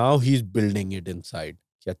 And now he is building it inside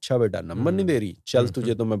कि अच्छा बेटा नंबर नहीं दे रही, चल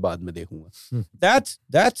तुझे तो मैं बाद में देखूंगा.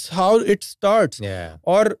 That's how it starts.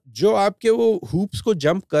 और जो आपके वो हूप्स को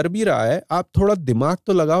जंप कर भी रहा है, आप थोड़ा दिमाग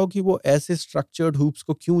तो लगाओ कि वो ऐसे स्ट्रक्चर्ड हूप्स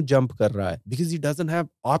को क्यों जंप कर रहा है. Because he doesn't have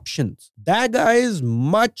options. That guy is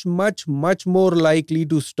much much much more likely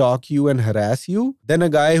to stalk you and harass you than a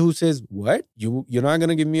guy who says what you're not going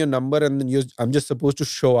to give me a number and then I'm just supposed to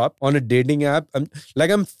show up on a dating app.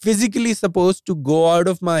 I'm physically supposed to go out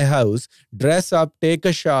of my house, dress up, take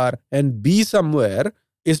a shower and be somewhere.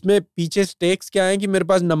 इसमें पीछे stakes क्या है कि मेरे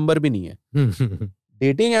पास number भी नहीं है.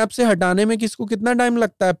 Dating app से हटाने में किसको कितना टाइम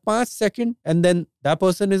लगता है? 5 second and then that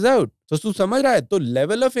person is out. तो तू समझ रहा है? तो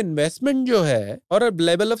लेवल ऑफ इन्वेस्टमेंट जो है और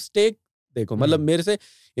लेवल ऑफ स्टेक देखो. मतलब मेरे से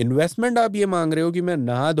इन्वेस्टमेंट आप ये मांग रहे हो कि मैं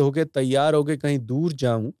नहा धो के तैयार होके कहीं दूर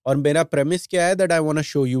जाऊं और मेरा प्रेमिस क्या है? That I want to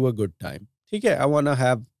show you a good time. ठीक है, I want to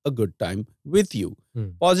have a good time with you,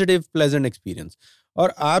 positive pleasant experience.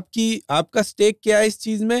 और आपका स्टेक क्या है इस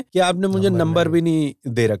चीज में कि आपने मुझे नंबर भी नहीं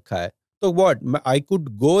दे रखा है. तो what, I could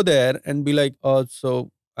go there and be like so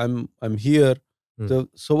I am here,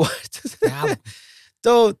 so what.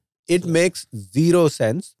 तो इट मेक्स जीरो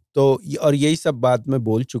सेंस. तो और यही सब बात मैं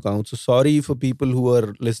बोल चुका हूँ. So sorry for people who are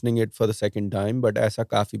listening it for the second time, but ऐसा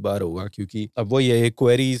काफी बार होगा क्योंकि अब वो ये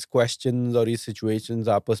क्वेरीज, क्वेश्चंस और ये सिचुएशंस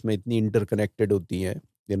आपस में इतनी इंटरकनेक्टेड होती हैं.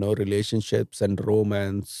 You know, relationships and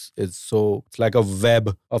romance is it's like a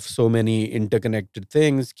web of so many interconnected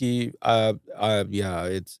things ki,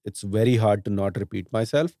 yeah, it's very hard to not repeat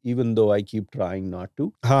myself, even though I keep trying not to.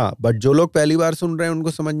 हाँ, but जो लोग पहली बार सुन रहे हैं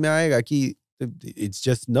उनको समझ में आएगा कि it's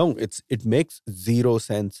just no, it makes zero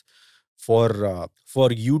sense for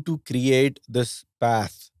you to create this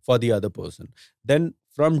path for the other person. Then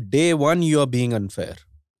from day one you are being unfair.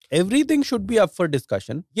 Everything should be up for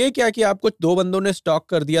discussion. ये क्या कि आपको 2 बंदों ने stock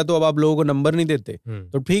कर दिया तो अब आप लोगों को नंबर नहीं देते,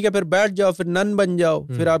 तो ठीक है फिर बैठ जाओ, फिर नन बन जाओ,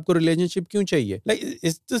 फिर आपको रिलेशनशिप क्यों चाहिए? Like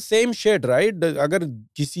it's the same shit, right? अगर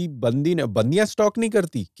किसी बंदियां स्टॉक नहीं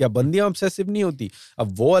करती क्या? बंदियां ऑब्सेसिव नहीं होती?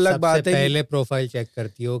 अब वो अलग बात है. पहले प्रोफाइल चेक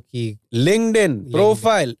करती हो कि लिंक्डइन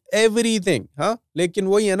प्रोफाइल एवरीथिंग. हाँ, लेकिन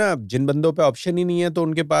वही है ना, जिन बंदों पे ऑप्शन ही नहीं है तो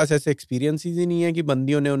उनके पास ऐसे एक्सपीरियंसेस ही नहीं है कि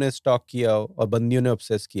बंदियों ने उन्हें स्टॉक किया हो और बंदियों ने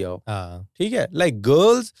ऑब्सेस किया हो। ठीक है, like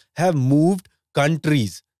girls have moved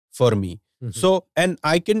countries for me, so and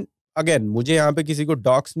I can again, मुझे यहाँ पे किसी को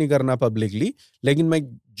डॉक्स नहीं करना पब्लिकली, लेकिन मैं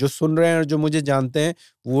जो सुन रहे हैं और जो मुझे जानते हैं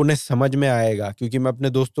वो उन्हें समझ में आएगा, क्योंकि मैं अपने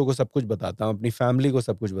दोस्तों को सब कुछ बताता हूँ, अपनी फैमिली को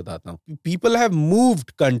सब कुछ बताता हूँ। पीपल हैव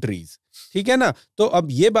मूव्ड कंट्रीज, ठीक है ना। तो अब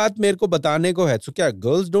ये बात मेरे को बताने को है, तो क्या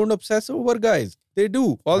girls don't obsess over guys? They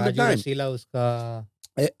do all the time. उसका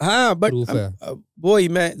हाँ, बट है। वही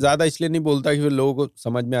मैं ज्यादा इसलिए नहीं बोलता कि फिर लोगों को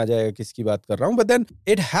समझ में आ जाएगा किसकी बात कर रहा हूँ, but then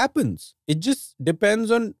it happens, it just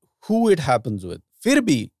depends on who it happens with. फिर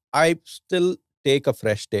भी I still take a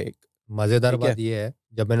fresh take. मजेदार बात ये है,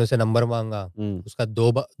 जब मैंने उसे नंबर मांगा उसका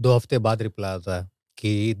 2 हफ्ते बाद रिप्लाई आता है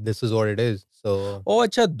कि this is what it is. So oh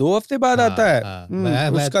अच्छा, 2 हफ्ते बाद आता है।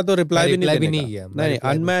 उसका तो रिप्लाई भी नहीं किया। नहीं,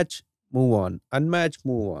 unmatch move on, unmatch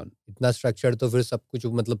move on. इतना स्ट्रक्चर्ड तो फिर सब कुछ,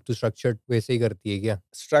 मतलब तू स्ट्रक्चर्ड वैसे ही करती है क्या?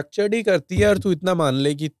 स्ट्रक्चर्ड ही करती है, और तू इतना मान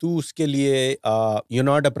ले कि तू उसके लिए यू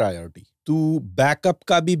नॉट अ प्रायोरिटी। तू बैकअप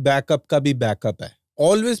का भी बैकअप है।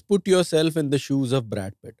 Always put yourself in the shoes of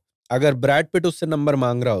Brad Pitt. अगर ब्रैड पिट उससे नंबर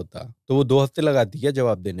मांग रहा होता तो वो 2 हफ्ते लगाती है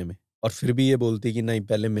जवाब देने में, और फिर भी ये बोलती कि नहीं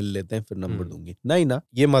पहले मिल लेते हैं फिर नंबर दूंगी। नहीं ना,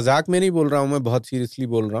 ये मजाक में नहीं बोल रहा हूँ, मैं बहुत सीरियसली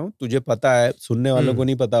बोल रहा हूँ। तुझे पता है, सुनने वालों को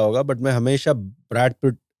नहीं पता होगा, बट मैं हमेशा ब्रैड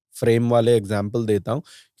पिट फ्रेम वाले एग्जाम्पल देता हूँ,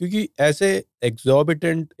 क्योंकि ऐसे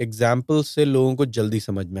एग्जॉर्बिटेंट एग्जाम्पल से लोगों को जल्दी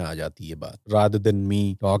समझ में आ जाती है बात। Rather than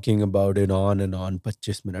me talking about it on and on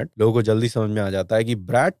 25 minute, लोगों को जल्दी समझ में आ जाता है कि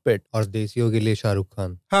ब्रैड पिट, और देसियों के लिए शाहरुख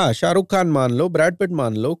खान, हाँ शाहरुख खान मान लो, ब्रैड पिट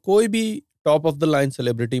मान लो, कोई भी top of the line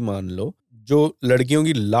celebrity मान लो, जो लड़कियों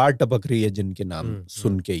की लार टपक रही है जिनके नाम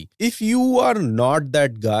सुन के ही, if you are not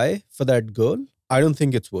that guy for that girl, I don't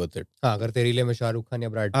think it's worth it. हाँ, अगर तेरे लिए मैं शाहरुख खान या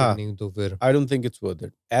ब्रैड पिट नहीं हूं तो फिर I don't think it's worth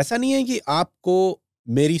it. ऐसा नहीं है कि आपको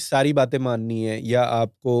मेरी सारी बातें माननी है या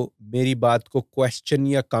आपको मेरी बात को क्वेश्चन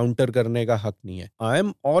या काउंटर करने का हक नहीं है। I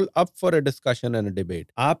am all up for a discussion and a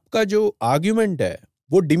debate. आपका जो आर्ग्यूमेंट है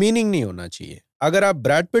वो डिमीनिंग नहीं होना चाहिए। अगर आप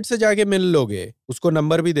ब्रैड पिट से जाके मिल लोगे, उसको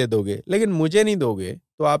नंबर भी दे दोगे, लेकिन मुझे नहीं दोगे,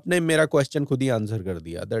 तो आपने मेरा क्वेश्चन खुद ही आंसर कर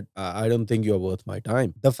दिया, that I don't think you are worth my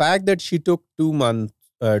time. The fact that she took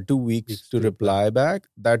 2 weeks to reply back,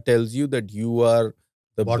 that tells you that you are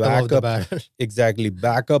the bottom of the barrel. Exactly,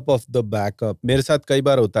 backup of the backup. मेरे साथ कई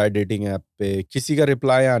बार होता है dating app पे, किसी का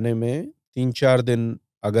reply आने में 3-4 दिन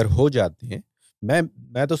अगर हो जाते हैं,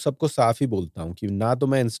 मैं तो सबको साफ ही बोलता हूँ कि ना तो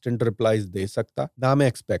मैं इंस्टेंट रिप्लाईज दे सकता, ना मैं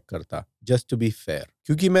एक्सपेक्ट करता, जस्ट टू बी फेयर,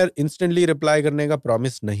 क्योंकि मैं इंस्टेंटली रिप्लाई करने का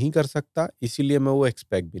प्रॉमिस नहीं कर सकता, इसीलिए मैं वो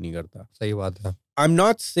एक्सपेक्ट भी नहीं करता। सही बात है। I'm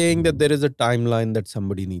not saying that there is a timeline that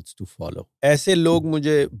somebody needs to follow. ऐसे लोग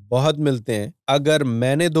मुझे बहुत मिलते हैं, अगर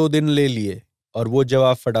मैंने 2 दिन ले लिए और वो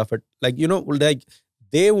जवाब फटाफट, like you know, like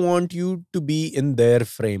they want you to be in their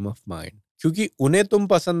frame of mind, क्योंकि उन्हें तुम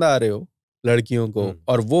पसंद आ रहे हो लड़कियों को,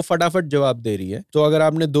 और वो फटाफट जवाब दे रही है। तो अगर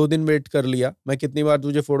आपने 2 दिन वेट कर लिया, मैं कितनी बार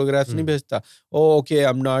तुझे फोटोग्राफ्स नहीं भेजता, okay I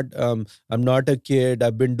am not a kid, I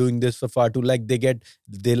have been doing this for far too, like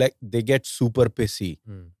they get super pissy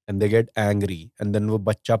and they get angry, and then वो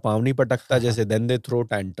बच्चा पाँव नहीं पटकता जैसे, then they throw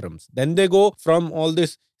tantrums, then they go from all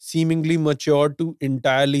this seemingly mature to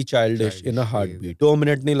entirely childish in a heartbeat. 2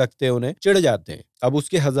 minute नहीं लगते, उन्हें चिढ़ जाते हैं। अब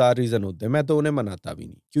उसके 1000 रीजन होते हैं, मैं तो उन्हें मनाता भी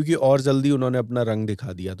नहीं, क्योंकि और जल्दी उन्होंने अपना रंग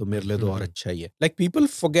दिखा दिया तो मेरे लिए तो और अच्छा ही है। Like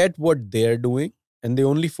people forget what they're doing and they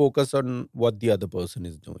only focus on what the other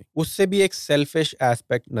person is doing. उससे भी एक selfish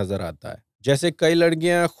aspect नजर आता है। जैसे कई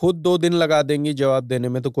लड़कियां खुद 2 दिन लगा देंगी जवाब देने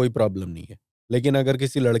में तो कोई प्रॉब्लम नहीं है, लेकिन अगर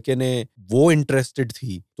किसी लड़के ने वो इंटरेस्टेड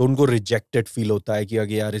थी तो उनको रिजेक्टेड फील होता है कि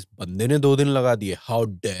अगर यार इस बंदे ने 2 दिन लगा दिए, हाउ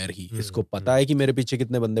डेयर ही, इसको पता है कि मेरे पीछे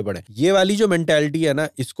कितने बंदे पड़े। ये वाली जो मेंटालिटी है ना,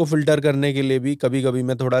 इसको फिल्टर करने के लिए भी कभी कभी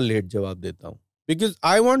मैं थोड़ा लेट जवाब देता हूँ, because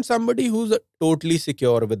I want somebody who is totally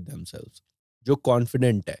secure with themselves, जो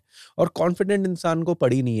कॉन्फिडेंट है। और कॉन्फिडेंट इंसान को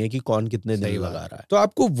पड़ी नहीं है कि कौन कितने दिन लगा रहा है, तो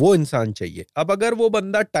आपको वो इंसान चाहिए। अब अगर वो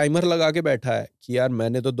बंदा टाइमर लगा के बैठा है कि यार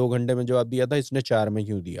मैंने तो 2 घंटे में जवाब दिया था, इसने 4 में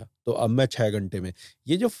क्यों दिया, तो अब मैं 6 घंटे में,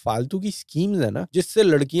 ये जो फालतू की स्कीम्स है ना, जिससे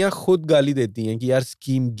लड़कियां खुद गाली देती हैं कि यार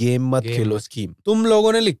स्कीम, गेम मत खेलो, स्कीम तुम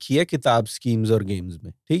लोगों ने लिखी है किताब स्कीम्स और गेम्स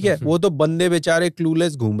में, ठीक है, वो तो बंदे बेचारे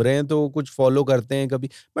क्लूलेस घूम रहे हैं तो कुछ फॉलो करते हैं कभी,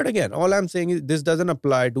 but again all I am saying is this doesn't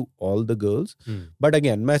apply to all the girls, but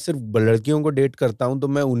again मैं सिर्फ लड़कियों को डेट करता हूं तो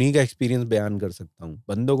मैं उन्हीं का एक्सपीरियंस बयान कर सकता हूं,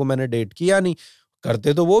 बंदों को मैंने डेट किया नहीं,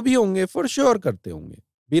 करते तो वो भी होंगे, फॉर श्योर करते होंगे,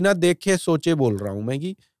 बिना देखे सोचे बोल रहा हूं मैं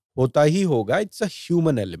कि होता ही होगा, इट्स अ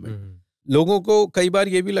ह्यूमन एलिमेंट। लोगों को कई बार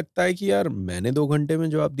ये भी लगता है कि यार मैंने 2 घंटे में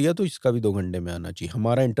जवाब दिया तो इसका भी 2 घंटे में आना चाहिए,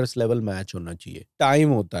 हमारा इंटरेस्ट लेवल मैच होना चाहिए। टाइम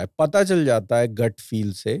होता है, पता चल जाता है गट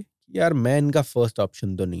फील से कि यार मैं इनका फर्स्ट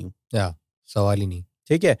ऑप्शन तो नहीं हूँ, सवाल ही नहीं,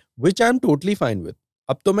 ठीक है, which I am totally fine with.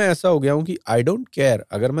 अब तो मैं ऐसा हो गया हूँ कि आई डोंट केयर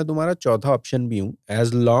अगर मैं तुम्हारा चौथा ऑप्शन भी हूँ,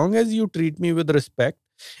 as long as you treat me with respect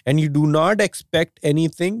and you do not expect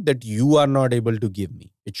anything that you are not able to give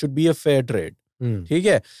me, it should be a fair trade. ठीक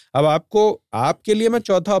है, अब आपको, आपके लिए मैं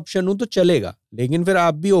चौथा ऑप्शन हूं तो चलेगा, लेकिन फिर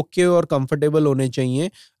आप भी ओके और कंफर्टेबल होने चाहिए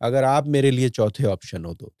अगर आप मेरे लिए चौथे ऑप्शन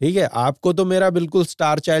हो तो। ठीक है, आपको तो मेरा बिल्कुल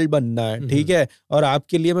स्टार चाइल्ड बनना है, ठीक है, और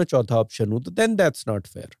आपके लिए मैं चौथा ऑप्शन हूं तो then that's not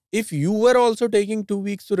fair. If you were also taking 2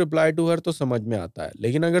 weeks to reply to her तो समझ में आता है,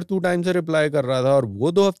 लेकिन अगर तू टाइम से रिप्लाई कर रहा था और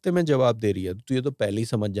वो 2 हफ्ते में जवाब दे रही है तो ये तो पहले ही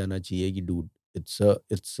समझ जाना चाहिए कि dude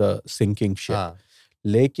it's a sinking ship.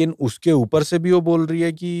 लेकिन उसके ऊपर से भी वो बोल रही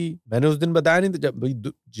है कि मैंने उस दिन बताया नहीं था,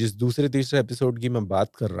 जब जिस दूसरे तीसरे एपिसोड की मैं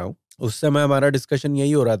बात कर रहा हूँ उस समय हमारा डिस्कशन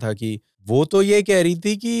यही हो रहा था कि वो तो ये कह रही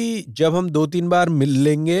थी कि जब हम 2-3 बार मिल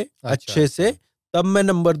लेंगे अच्छे से तब मैं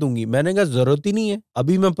नंबर दूंगी। मैंने कहा जरूरत ही नहीं है,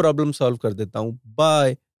 अभी मैं प्रॉब्लम सॉल्व कर देता हूँ,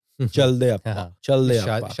 बाय, चल दे अपा, चल दे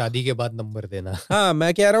अपा, शादी के बाद नंबर देना। हाँ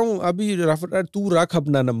मैं कह रहा हूँ अभी तू रख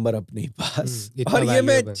अपना नंबर अपने पास। और ये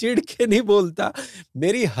मैं चिढ़ के नहीं बोलता,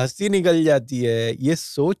 मेरी हंसी निकल जाती है ये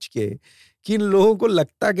सोच के कि इन लोगों को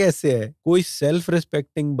लगता कैसे है कोई सेल्फ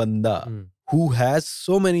रिस्पेक्टिंग बंदा who has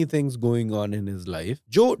so many things going on in his life,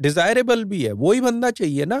 जो डिजायरेबल भी है, वही बंदा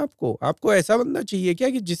चाहिए ना आपको। आपको ऐसा बंदा चाहिए क्या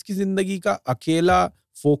कि जिसकी जिंदगी का अकेला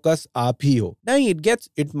फोकस आप ही हो? नहीं,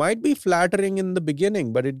 it might be flattering in the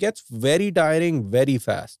beginning but it gets very tiring very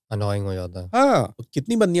fast, annoying हो जाता है। हाँ,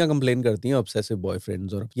 कितनी बंदियां कंप्लेन करती हैं ऑब्सेसिव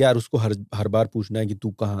बॉयफ्रेंड्स और यार उसको हर बार पूछना है कि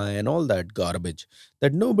तू कहाँ है and all that garbage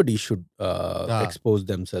that nobody should expose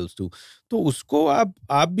themselves to. तो उसको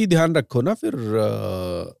आप भी ध्यान रखो ना फिर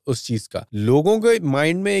उस चीज का। लोगों के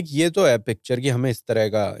माइंड में एक ये तो है पिक्चर कि हमें इस तरह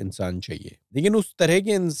का इंसान चाहिए, लेकिन उस तरह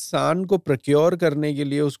के इंसान को प्रोक्योर करने के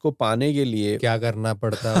लिए, उसको पाने के लिए क्या करना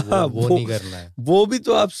पड़ता है वो नहीं करना है। वो भी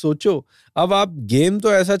तो आप सोचो। अब आप गेम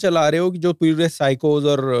तो ऐसा चला रहे हो कि जो पूरे साइकोज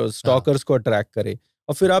और स्टॉकर्स को अट्रैक्ट करे,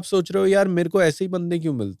 और फिर आप सोच रहे हो यार मेरे को ऐसे ही बंदे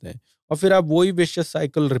क्यों मिलते हैं, और फिर आप वही विशियस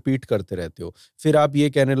साइकिल रिपीट करते रहते हो। फिर आप ये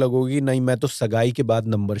कहने लगोगे नहीं मैं तो सगाई के बाद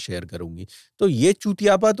नंबर शेयर करूंगी। तो ये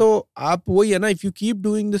चूतियापा तो आप वही है ना, if you keep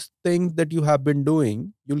doing this thing that you have been doing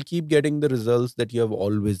you will keep getting the results that you have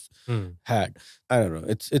always had. I don't know,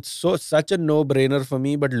 it's so such a no brainer for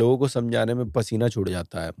me, but लोगों को समझाने में पसीना छूट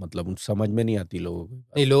जाता है, मतलब समझ में नहीं आती लोगों को।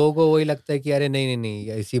 नहीं, लोगों को वही लगता है कि अरे नहीं नहीं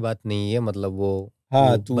नहीं ऐसी बात नहीं है, मतलब वो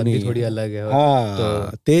हाँ तू बंदी नहीं थोड़ी है, अलग है। हाँ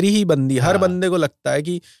तो तेरी ही बंदी, हर हाँ। बंदे को लगता है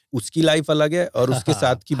कि उसकी लाइफ अलग है और उसके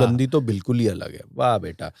साथ की बंदी तो बिल्कुल ही अलग है। वाह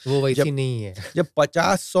बेटा, वो वैसी जब नहीं है। जब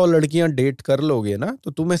 50-100 लड़कियां डेट कर लोगे ना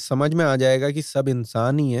तो तुम्हें समझ में आ जाएगा कि सब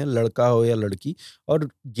इंसान ही है, लड़का हो या लड़की, और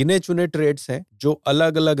गिने चुने ट्रेड्स हैं जो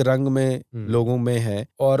अलग अलग रंग में लोगों में है,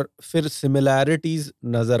 और फिर सिमिलैरिटीज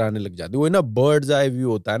नजर आने लग जाती है। वो ना बर्ड्स आई व्यू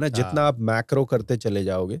होता है ना, जितना आप मैक्रो करते चले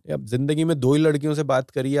जाओगे। अब जिंदगी में 2 ही लड़कियों से बात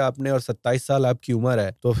करी है आपने और 27 साल आपकी उम्र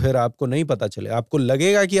है, तो फिर आपको नहीं पता चले, आपको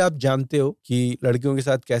लगेगा कि आप जानते हो कि लड़कियों के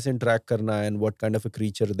साथ कैसे इंटरेक्ट करना है and what kind of a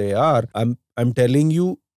creature they are. I am telling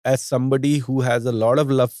you as somebody who has a lot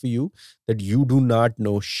of love for you that you do not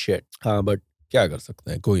know shit। हाँ बट क्या कर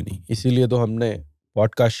सकते हैं, कोई नहीं, इसीलिए तो हमने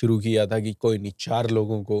पॉडकास्ट शुरू किया था कि कोई नहीं, 4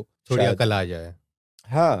 लोगों को थोड़ी अकल आ जाए।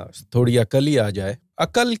 हाँ थोड़ी अकल ही आ जाए।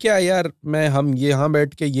 अकल क्या यार, हम यहाँ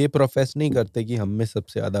बैठ के ये प्रोफेस नहीं करते कि हम में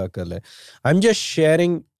सबसे ज्यादा अकल है। I am just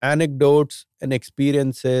sharing anecdotes and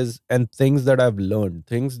experiences and things that I've learned,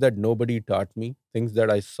 things that nobody taught me, things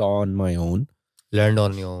that I saw on my own, learned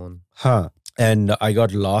on your own। हाँ, and I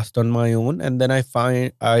got lost on my own, and then I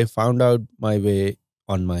found out my way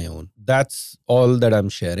on my own. That's all that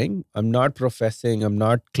I'm sharing. I'm not professing, I'm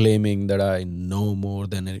not claiming that I know more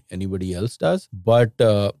than anybody else does, but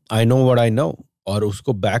I know what I know, और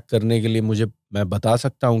उसको back करने के लिए मैं बता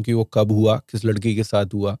सकता हूँ कि वो कब हुआ, किस लड़की के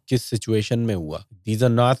साथ हुआ, किस सिचुएशन में हुआ। These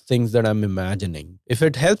are not things that I'm imagining. If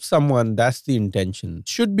it helps someone, that's the intention.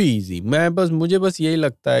 It should be easy. मुझे बस यही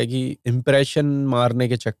लगता है कि इम्प्रेशन मारने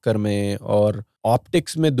के चक्कर में और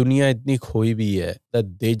ऑप्टिक्स में दुनिया इतनी खोई भी है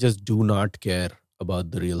that they just do not care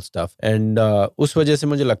about the real stuff. And उस वजह से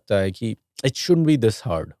मुझे लगता है कि it shouldn't be this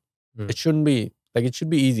hard. It shouldn't be, like it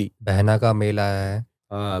should be easy. बहना का मेल आया है।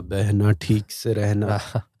 हाँ बहना ठीक से रहना।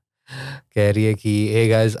 कह रही है कि hey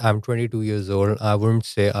guys, I'm 22 years old. I wouldn't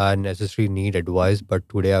say I necessarily need advice, but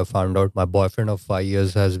today I found out my boyfriend of 5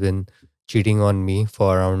 years has been cheating on me for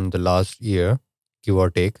around the last year, give or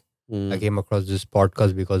take. I came across this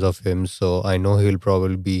podcast because of him, so I know he'll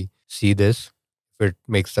probably see this if it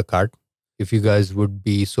makes the cut. If you guys would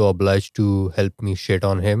be so obliged to help me shit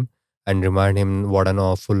on him and remind him what an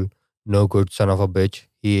awful, no good son of a bitch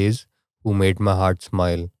he is, who made my heart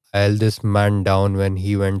smile. I held this man down when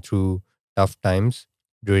he went through tough times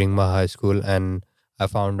during my high school, and I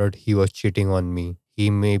found out he was cheating on me. He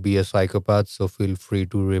may be a psychopath, so feel free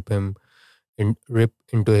to rip him rip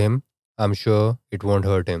into him, I'm sure it won't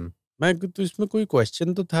hurt him. मैं तो इसमें कोई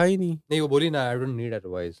question तो था ही नहीं. नहीं वो बोली ना, I don't need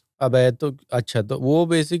advice. अब है तो अच्छा, तो वो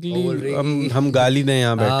बेसिकली वो बोल रही हम गाली दें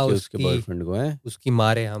यहाँ बैठ हाँ, के उसके बॉयफ्रेंड को, हैं? उसकी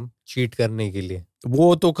मारे हम चीट करने के लिए.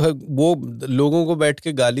 वो लोगों को बैठ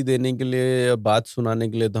के गाली देने के लिए, बात सुनाने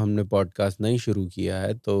के लिए तो हमने पॉडकास्ट नहीं शुरू किया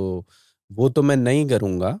है, तो वो तो मैं नहीं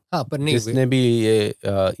करूंगा. हाँ पर नहीं, जिसने भी ये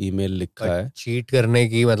ईमेल लिखा है, चीट करने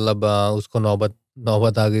की मतलब उसको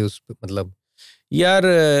नौबत आ गई उस पे, मतलब यार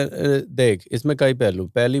देख, इसमें कई पहलू.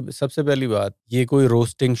 सबसे पहली बात, ये कोई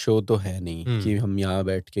रोस्टिंग शो तो है नहीं कि हम यहाँ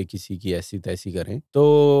बैठ के किसी की ऐसी तैसी करें,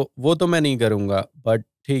 तो वो तो मैं नहीं करूंगा. बट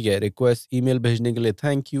ठीक है, रिक्वेस्ट ईमेल भेजने के लिए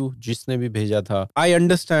थैंक यू जिसने भी भेजा था. I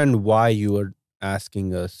understand why you are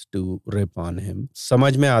asking us to rip on him. समझ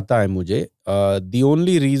में आता है मुझे. The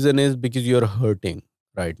only reason is because you're hurting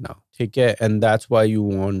right now, ठीक है, and that's why you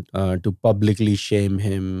want to publicly shame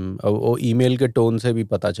him. वो ईमेल के टोन से भी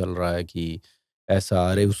पता चल रहा है कि ऐसा,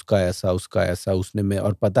 अरे उसका ऐसा उसने, मैं,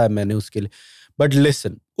 और पता है मैंने उसके लिए. बट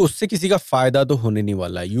लिसन, उससे किसी का फायदा तो होने नहीं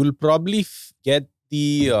वाला. You will probably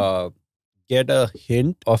get a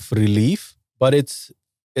hint of relief, but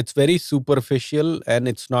it's very superficial and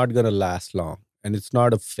it's not gonna last long, and it's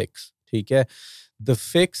not a fix. ठीक है, the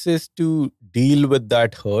fix is to deal with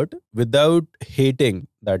that hurt without hating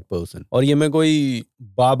that person. और ये मैं कोई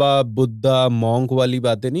बाबा Buddha monk वाली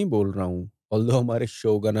बातें नहीं बोल रहा हूँ, ऑल्दो हमारे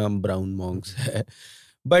शो का नाम ब्राउन मॉन्क्स है,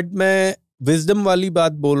 बट मैं विजडम वाली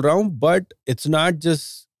बात बोल रहा हूँ. But it's not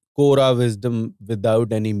just Quora wisdom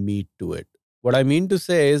without any meat to it. What I mean to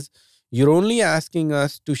say is, you're only asking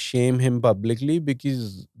us to shame him publicly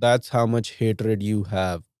because that's how much hatred you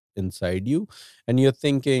have inside you, and you're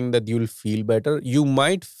thinking that you'll feel better. You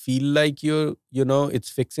might feel like it's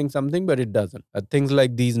fixing something, but it doesn't. Things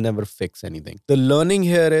like these never fix anything. The learning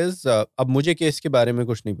here is, अब मुझे case के बारे में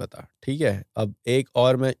कुछ नहीं पता, ठीक है. अब एक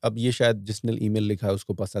और मैं, अब ये शायद जिसने ईमेल लिखा है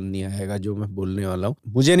उसको पसंद नहीं आएगा जो मैं बोलने वाला हूँ.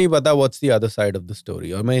 मुझे नहीं पता what's the other side of the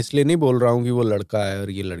story, और मैं इसलिए नहीं बोल रहा हूँ कि वो लड़का है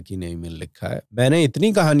और ये लड़की ने ईमेल लिखा है. मैंने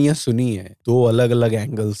इतनी कहानियां सुनी है दो अलग अलग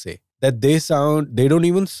एंगल से, that they don't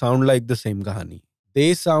even sound like the same कहानी.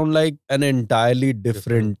 They sound like an entirely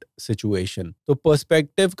different situation. तो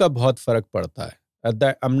perspective का बहुत फर्क पड़ता है.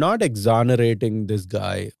 I'm not exonerating this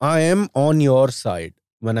guy. I am on your side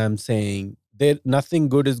when I'm saying that nothing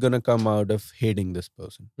good is going to come out of hating this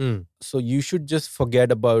person. So you should just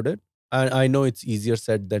forget about it. And I know it's easier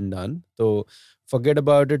said than done. तो forget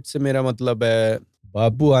about it से मेरा मतलब है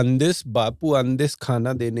बापू अंदिस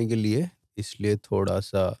खाना देने के लिए, इसलिए थोड़ा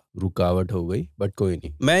सा रुकावट हो गई. बट कोई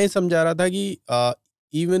नहीं, मैं ये समझा रहा था कि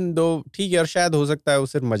इवन दो ठीक है, और शायद हो सकता है वो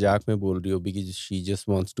सिर्फ मजाक में बोल रही हो, because she just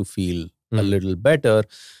wants to feel a little better.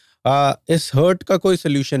 इस हर्ट का कोई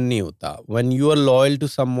सोल्यूशन नहीं होता when you are loyal to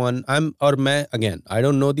someone. और मैं again, I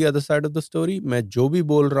don't know the other side of the story. मैं जो भी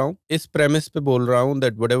बोल रहा हूँ इस प्रेमिस पे बोल रहा हूँ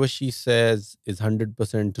that whatever she says is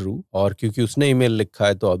 100% true, और क्योंकि उसने ईमेल लिखा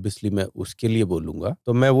है तो ऑब्वियसली मैं उसके लिए बोलूंगा,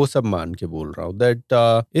 तो मैं वो सब मान के बोल रहा हूँ दैट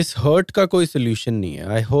इस हर्ट का कोई सोल्यूशन नहीं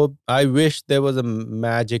है. I wish there was a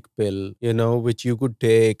magic pill, which you could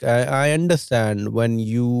take. I understand when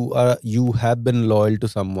you have been loyal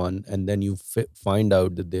to someone and then you find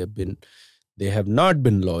out that they have not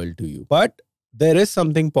been loyal to you, but there is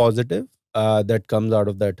something positive that comes out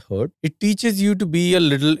of that hurt. It teaches you to be a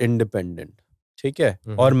little independent. ठीक है,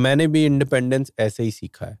 और मैंने भी independence ऐसे ही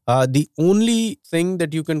सीखा है. The only thing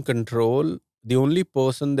that you can control, the only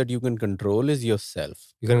person that you can control is yourself.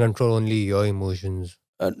 You can control only your emotions.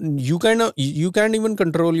 You can't even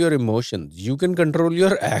control your emotions. You can control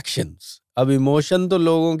your actions. अब emotion तो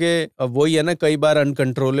लोगों के, अब वही है ना, कई बार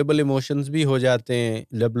uncontrollable emotions भी हो जाते हैं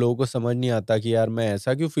जब लोगों को समझ नहीं आता कि यार मैं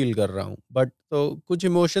ऐसा क्यों फील कर रहा हूँ. बट तो कुछ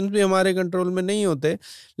इमोशंस भी हमारे कंट्रोल में नहीं होते,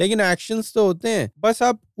 लेकिन एक्शंस तो होते हैं. बस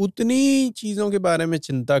आप उतनी चीजों के बारे में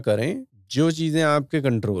चिंता करें जो चीजें आपके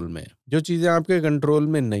कंट्रोल में, जो चीजें आपके कंट्रोल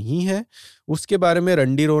में नहीं है उसके बारे में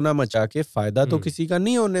रंडी रोना मचा के फायदा तो किसी का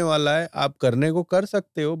नहीं होने वाला है. आप करने को कर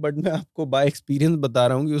सकते हो, बट मैं आपको बाय एक्सपीरियंस बता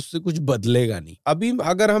रहा हूँ कि उससे कुछ बदलेगा नहीं. अभी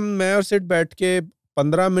अगर मैं और सिट बैठ के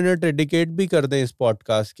 15 मिनट डेडिकेट भी कर दें इस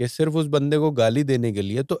पॉडकास्ट के सिर्फ उस बंदे को गाली देने के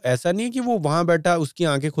लिए, तो ऐसा नहीं है कि वो वहां बैठा उसकी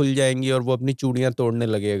आंखें खुल जाएंगी और वो अपनी चूड़ियां तोड़ने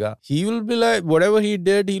लगेगा. He will be like whatever he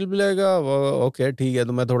did, he'll be like okay ठीक है,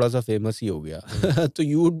 तो मैं थोड़ा सा फेमस ही हो गया. तो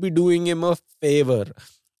you would be doing him a favor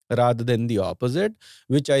rather than the opposite,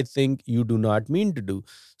 which I think you do not mean to do.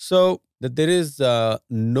 So that there is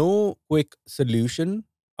no quick solution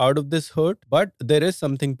out of this hurt, but there is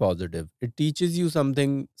something positive. It teaches you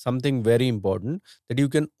something very important, that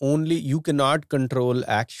you cannot control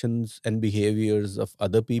actions and behaviors of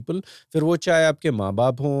other people. फिर वो चाहे आपके माँ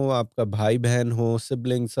बाप हो, आपका भाई बहन हो,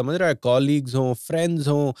 siblings, समझ रहा है, colleagues हो, friends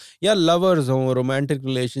हो, या lovers हो, romantic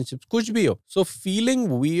relationships, कुछ भी हो. So feeling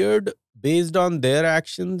weird based on their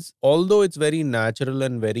actions, although it's very natural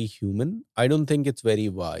and very human, I don't think it's very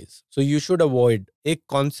wise. So you should avoid. एक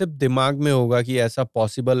concept दिमाग में होगा कि ऐसा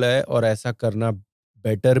possible है और ऐसा करना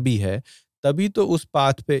better भी है, तभी तो उस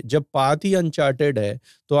पाथ पे, जब पाथ ही अनचार्टेड है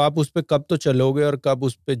तो आप उस पे कब तो चलोगे और कब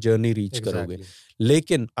उस पे जर्नी रीच करोगे.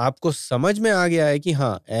 लेकिन आपको समझ में आ गया है कि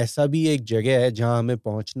हाँ, ऐसा भी एक जगह है जहां हमें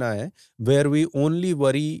पहुंचना है, where we only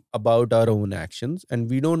worry about our own actions and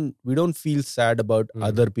we don't feel sad about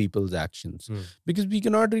other people's actions because we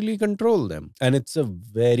cannot really control them, and it's a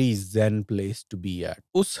very zen place to be at.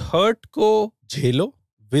 उस hurt को झेलो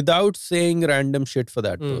without saying random shit for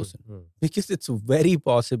that person, because it's very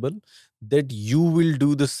possible that you will do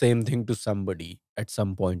the same thing to somebody at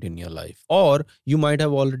some point in your life, or you might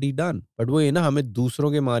have already done. But वो ये ना, हमें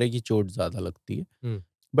दूसरों के मारे की चोट ज्यादा लगती है,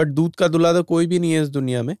 बट दूध का दुल्हा तो कोई भी नहीं है इस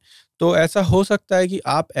दुनिया में. तो ऐसा हो सकता है कि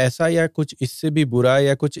आप ऐसा या कुछ इससे भी बुरा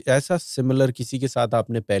या कुछ ऐसा सिमिलर किसी के साथ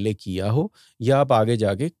आपने पहले किया हो या आप आगे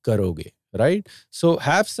जाके करोगे. Right? So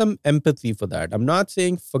have some empathy for that. I'm not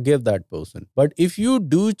saying forgive that person, but if you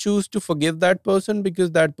do choose to forgive that person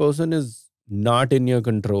because that person is not in your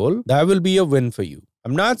control, that will be a win for you.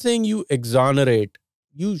 I'm not saying you exonerate.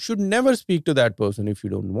 You should never speak to that person if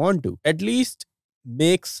you don't want to. At least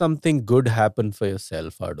make something good happen for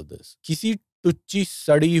yourself out of this. किसी टुच्ची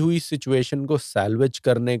सड़ी हुई situation को salvage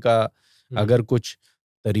करने का अगर कुछ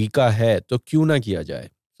तरीका है तो क्यों ना किया जाए.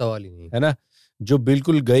 सवाल ही नहीं है ना. जो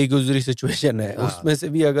बिल्कुल गई गुजरी सिचुएशन है, उसमें से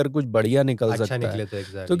भी अगर कुछ बढ़िया निकल सकता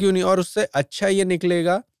है तो क्यों नहीं. और उससे अच्छा ये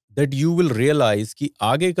निकलेगा that you will realize कि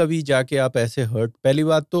आगे कभी जाके आप ऐसे हर्ट, पहली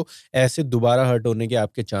बात तो ऐसे दोबारा हर्ट होने के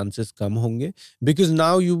आपके चांसेस कम होंगे, because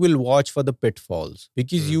now you will watch for the pitfalls,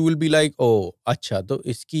 because you will be like, oh अच्छा तो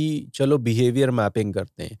इसकी चलो बिहेवियर मैपिंग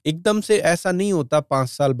करते हैं. एकदम से ऐसा नहीं होता 5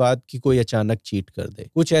 साल बाद कि कोई अचानक चीट कर दे.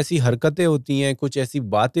 कुछ ऐसी हरकतें होती हैं, कुछ ऐसी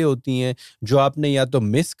बातें होती हैं जो आपने या तो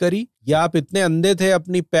मिस करी या आप इतने अंधे थे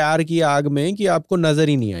अपनी प्यार की आग में कि आपको नजर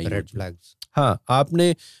ही नहीं आई. Red flags. हाँ,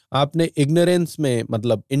 आपने इग्नोरेंस में,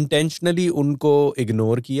 मतलब इंटेंशनली उनको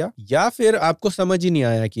इग्नोर किया, या फिर आपको समझ ही नहीं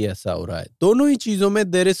आया कि ऐसा हो रहा है. दोनों ही चीजों में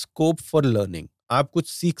there is scope for learning. आप कुछ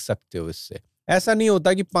सीख सकते हो इससे. ऐसा नहीं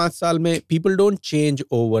होता कि 5 साल में, पीपल डोंट चेंज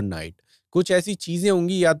ओवरनाइट. कुछ ऐसी चीजें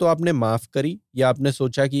होंगी, या तो आपने माफ करी, या आपने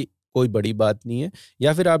सोचा कि कोई बड़ी बात नहीं है,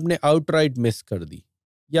 या फिर आपने आउटराइट मिस कर दी,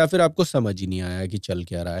 या फिर आपको समझ ही नहीं आया कि चल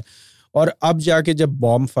क्या रहा है. और अब जाके जब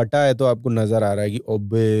बॉम्ब फटा है तो आपको नजर आ रहा है कि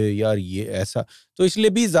ओबे यार ये ऐसा, तो इसलिए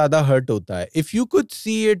भी ज्यादा हर्ट होता है. If you could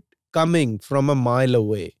see it coming from a mile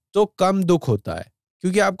away तो कम दुख होता है,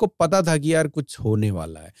 क्योंकि आपको पता था कि यार कुछ होने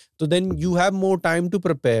वाला है. तो then you have more time to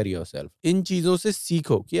prepare yourself. इन चीजों से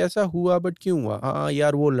सीखो कि ऐसा हुआ बट क्यों हुआ. हाँ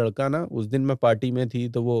यार, वो लड़का ना, उस दिन मैं पार्टी में थी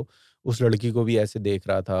तो वो उस लड़की को भी ऐसे देख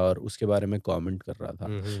रहा था और उसके बारे में कमेंट कर रहा था,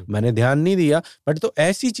 मैंने ध्यान नहीं दिया. बट तो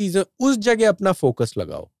ऐसी चीजें, उस जगह अपना फोकस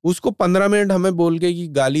लगाओ. उसको 15 मिनट हमें बोल के कि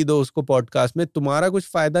गाली दो उसको पॉडकास्ट में, तुम्हारा कुछ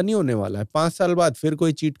फायदा नहीं होने वाला है. 5 साल बाद फिर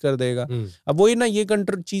कोई चीट कर देगा. अब वही ना, ये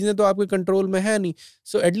चीजें तो आपके कंट्रोल में है नहीं.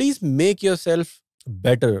 So at least make yourself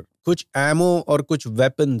better. कुछ एमो और कुछ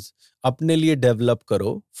वेपन्स अपने लिए डेवलप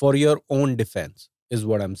करो for your own defence, is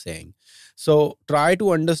what I'm saying. So try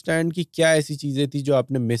to understand कि क्या ऐसी चीजें थी जो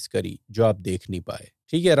आपने मिस करी, जो आप देख नहीं पाए.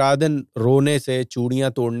 ठीक है, rather than रोने से,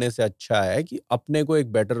 चूड़ियां तोड़ने से अच्छा है कि अपने को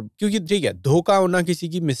एक बेटर, क्योंकि ठीक है, धोखा होना किसी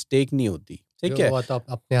की मिस्टेक नहीं होती. ठीक है, वो तो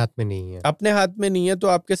अपने हाथ में नहीं है. अपने हाथ में नहीं है तो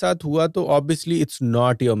आपके साथ हुआ तो obviously it's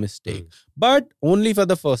not your mistake, but only for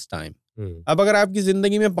the first time. अब अगर आपकी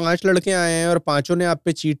जिंदगी में 5 लड़के आए हैं और 5 ने आप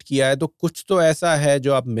पे चीट किया है तो कुछ तो ऐसा है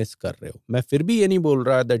जो आप मिस कर रहे हो. मैं फिर भी ये नहीं बोल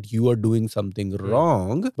रहा that you are doing something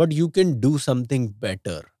wrong, but you can do something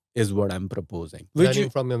better is what I'm proposing. Learning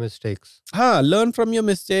from your mistakes. Learn from your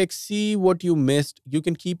mistakes. See what you missed. You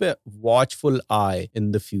can keep a watchful eye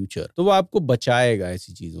in the future. तो वो आपको बचाएगा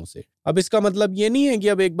ऐसी चीजों से. अब इसका मतलब ये नहीं है कि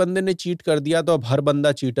अब एक बंदे ने चीट कर दिया तो अब हर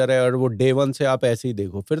बंदा चीटर है और वो डे 1 से आप ऐसे ही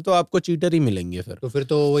देखो, फिर तो आपको चीटर ही मिलेंगे. फिर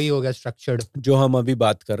तो वही हो गया स्ट्रक्चर्ड, जो हम अभी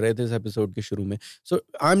बात कर रहे थे इस एपिसोड के शुरू में. So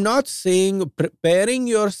I am not saying preparing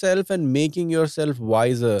yourself and making yourself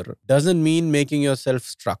wiser doesn't mean making yourself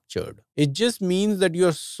structured. It just means that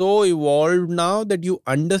you're so evolved now that you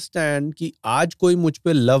understand कि आज कोई मुझ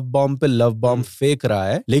पे लव बॉम्ब फेंक रहा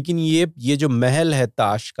है, लेकिन ये जो महल है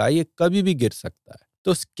ताश का, ये कभी भी गिर सकता है.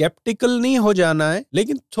 तो स्केप्टिकल नहीं हो जाना है,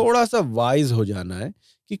 लेकिन थोड़ा सा वाइज हो जाना है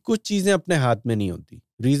कि कुछ चीजें अपने हाथ में नहीं होती.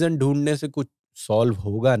 रीजन ढूंढने से कुछ सॉल्व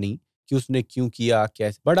होगा नहीं, कि उसने क्यों किया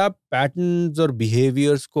कैसे, बट आप पैटर्न्स और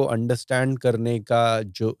बिहेवियर्स को अंडरस्टैंड करने का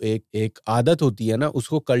जो एक आदत होती है ना,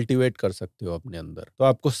 उसको कल्टीवेट कर सकते हो अपने अंदर, तो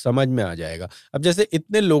आपको समझ में आ जाएगा। अब जैसे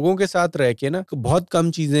इतने लोगों के साथ रह के ना, बहुत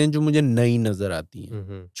कम चीजें हैं जो मुझे नई नजर आती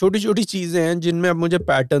हैं, छोटी छोटी चीजें हैं जिनमें अब मुझे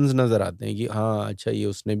पैटर्न्स नजर आते हैं कि हाँ अच्छा ये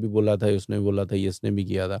उसने भी बोला था, ये उसने भी बोला था, ये इसने भी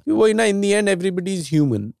किया था। वही ना, in the end everybody is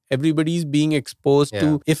human, everybody is being exposed to,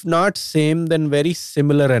 if not same then very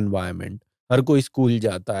similar environment. हर कोई स्कूल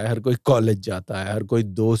जाता है, हर कोई कॉलेज जाता है, हर कोई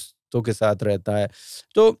दोस्तों के साथ रहता है,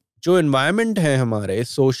 तो जो एनवायरनमेंट है हमारे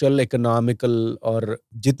सोशल, इकोनॉमिकल और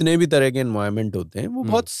जितने भी तरह के एनवायरनमेंट होते हैं वो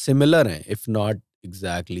बहुत सिमिलर हैं, if not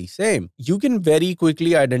exactly same. You can very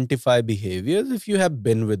quickly identify behaviors if you have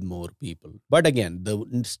been with more people. But again, the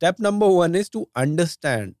step number 1 is to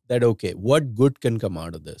understand that, okay, what good can come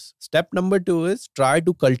out of this. Step number 2 is try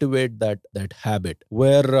to cultivate that habit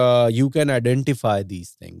where you can identify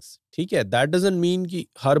these things. ठीक है, that doesn't mean कि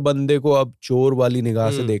हर बंदे को अब चोर वाली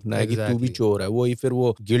निगाह से देखना है कि तू भी चोर है, वो ही फिर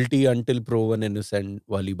वो गिल्टी अंटिल प्रूवन इनोसेंट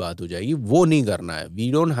वाली बात हो जाएगी, वो नहीं करना है। We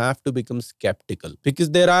don't have to become sceptical because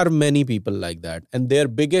there are many people like that and their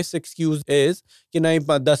biggest excuse is कि नहीं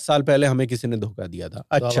 10 साल पहले हमें किसी ने धोखा दिया था,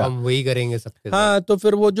 अच्छा हम वही करेंगे सबके साथ। हाँ, तो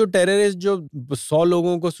फिर वो जो टेररिस्ट जो 100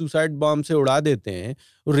 लोगों को सुसाइड बॉम्ब से उड़ा देते हैं,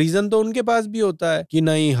 रीजन तो उनके पास भी होता है कि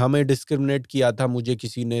नहीं हमें डिस्क्रिमिनेट किया था, मुझे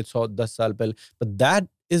किसी ने 10 साल पहले, but that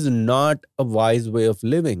is not a wise way of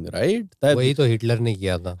living, right? वही तो हिटलर ने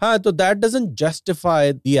किया था। हाँ, तो that doesn't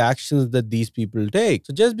justify the actions that these people take.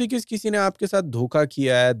 So just because किसी ने आपके साथ धोखा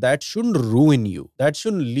किया है, that shouldn't ruin you. That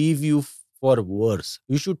shouldn't leave you for worse.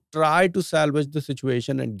 You should try to salvage the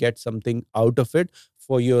situation and get something out of it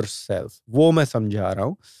for yourself. वो मैं समझा रहा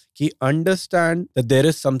हूँ कि understand that there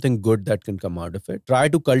is something good that can come out of it. Try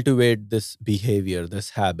to cultivate this behavior, this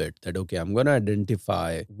habit that okay, I'm going to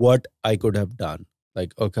identify what I could have done.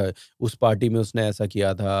 Like, okay, उस party में उसने ऐसा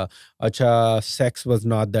किया था, अच्छा sex was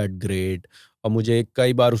not that great, और मुझे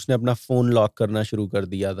कई बार उसने अपना फोन लॉक करना शुरू कर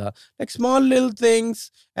दिया था, like small little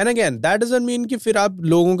things. And again that doesn't mean कि फिर आप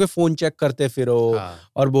लोगों के फोन चेक करते फिरो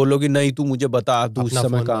और बोलो कि नहीं तू मुझे बता तू उस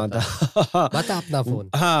समय कहाँ था, बता अपना फोन।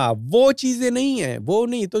 हाँ, वो चीजें नहीं है, वो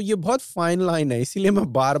नहीं। तो ये बहुत फाइन लाइन है, इसीलिए मैं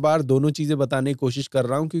बार बार दोनों चीजें बताने की कोशिश कर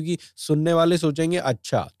रहा हूँ, क्योंकि सुनने वाले सोचेंगे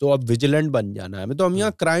अच्छा तो अब विजिलेंट बन जाना है। तो हम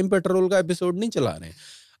यहाँ क्राइम पेट्रोल का एपिसोड नहीं चला रहे हैं,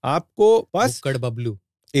 आपको बस बबलू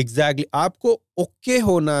एग्जैक्टली आपको ओके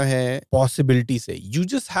होना है पॉसिबिलिटी से। You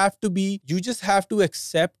just have to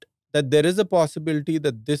accept that there is a possibility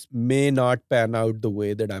that this may not pan out the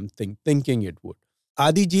way that I'm thinking it would.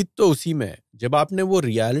 आधी जीत तो उसी में है, जब आपने वो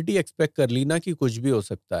रियलिटी एक्सपेक्ट कर ली ना कि कुछ भी हो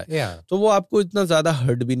सकता है, तो वो आपको इतना ज्यादा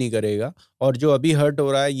हर्ट भी नहीं करेगा, और जो अभी हर्ट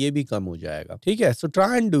हो रहा है ये भी कम हो जाएगा। ठीक है, so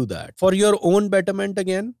try and do that for your own betterment.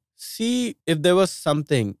 Again see if there was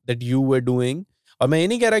something that you were doing, और मैं ये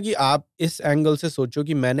नहीं कह रहा कि आप इस एंगल से सोचो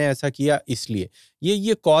कि मैंने ऐसा किया इसलिए,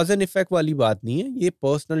 ये कॉज एंड इफेक्ट वाली बात नहीं है, ये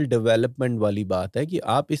पर्सनल डेवलपमेंट वाली बात है कि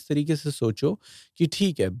आप इस तरीके से सोचो कि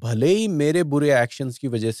ठीक है, भले ही मेरे बुरे एक्शंस की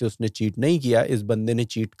वजह से उसने चीट नहीं किया, इस बंदे ने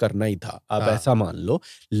चीट करना ही था, आप ऐसा मान लो,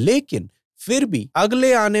 लेकिन फिर भी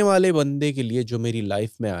अगले आने वाले बंदे के लिए जो मेरी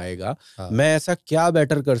लाइफ में आएगा, मैं ऐसा क्या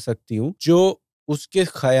बेटर कर सकती हूँ जो उसके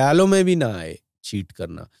ख्यालों में भी ना आए चीट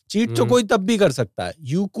करना। चीट तो कोई तब भी कर सकता है,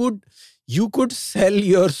 you could sell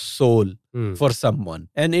your soul for someone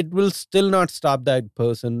and it will still not stop that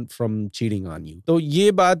person from cheating on you. तो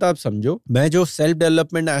ये बात आप समझो, मैं जो सेल्फ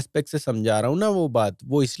डेवलपमेंट एस्पेक्ट से समझा रहा हूँ ना, वो बात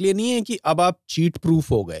वो इसलिए नहीं है कि अब आप चीट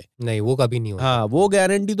प्रूफ हो गए, नहीं, वो कभी नहीं होगा। हाँ, वो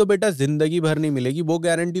गारंटी तो बेटा जिंदगी भर नहीं मिलेगी, वो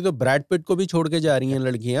गारंटी तो ब्रैड पिट को भी छोड़ के जा रही हैं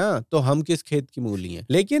लड़कियां, तो हम किस खेत की मूली हैं।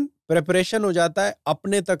 लेकिन प्रिपरेशन हो जाता है,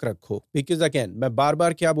 अपने तक रखो, बिकॉज अगेन मैं बार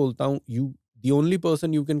बार क्या बोलता हूँ, the only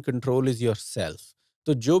person you can control is yourself.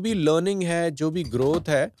 तो जो भी लर्निंग है, जो भी ग्रोथ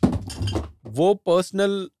है, वो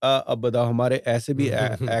पर्सनल, अब बताओ हमारे ऐसे भी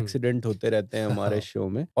एक्सीडेंट होते रहते हैं हमारे शो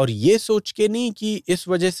में, और ये सोच के नहीं कि इस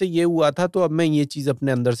वजह से ये हुआ था तो अब मैं ये चीज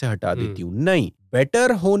अपने अंदर से हटा देती हूँ, नहीं,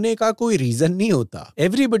 बेटर होने का कोई रीजन नहीं होता।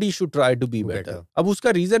 Everybody should try to be better. अब उसका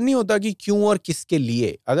रीजन नहीं होता कि क्यों और किसके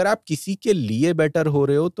लिए। अगर आप किसी के लिए बेटर हो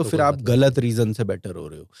रहे हो तो फिर आप गलत रीजन से बेटर हो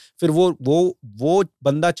रहे हो, फिर वो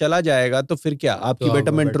बंदा चला जाएगा तो फिर क्या आपकी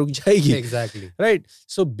बेटरमेंट रुक जाएगी। Exactly, right.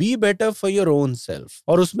 So be better for your own self.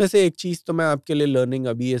 और उसमें से एक चीज तो मैं आपके लिए लर्निंग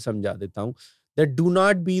अभी ये समझा देता हूँ, that do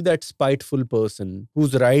not be that spiteful person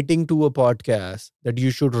who's writing to a podcast that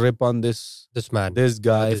you should rip on this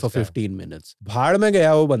guy for 15 minutes. भाड़ में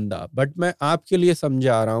गया वो बंदा, but मैं आपके लिए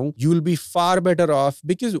समझा रहा हूँ, you'll be far better off,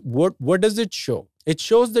 because what does it show? It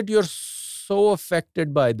shows that you're so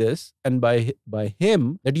affected by this and by him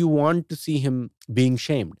that you want to see him being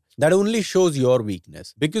shamed. That only shows your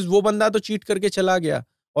weakness, because वो बंदा तो cheat करके चला गया,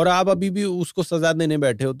 और आप अभी भी उसको सजा देने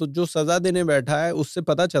बैठे हो, तो जो सजा देने बैठा है उससे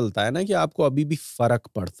पता चलता है ना कि आपको अभी भी फर्क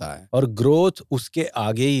पड़ता है, और ग्रोथ उसके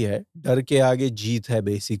आगे ही है, डर के आगे जीत है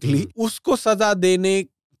बेसिकली। उसको सजा देने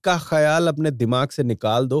का ख्याल अपने दिमाग से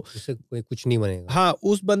निकाल दो, उससे कोई कुछ नहीं बनेगा। हाँ,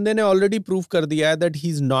 उस बंदे ने ऑलरेडी प्रूव कर दिया है that he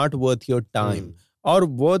is not worth your time, और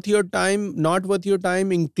worth your time, not worth your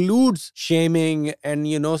time includes shaming and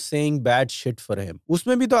saying bad shit for him.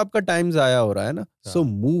 उसमें भी तो आपका टाइम जाया हो रहा है ना. So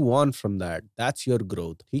move on from that. That's your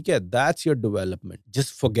growth. ठीक है, that's your development.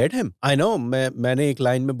 Just forget him. I know मैंने एक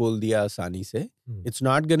लाइन में बोल दिया आसानी से. It's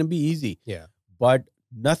not gonna be easy. Yeah. But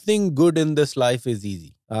nothing good in this life is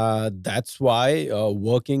easy. That's why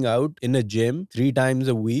working out in a gym 3 times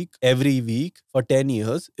a week, every week for 10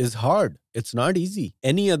 years is hard. It's not easy.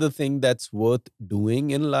 Any other thing that's worth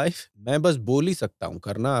doing in life, मैं बस बोल ही सकता हूँ,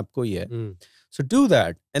 करना आपको ही है. So do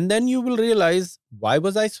that. And then you will realize, why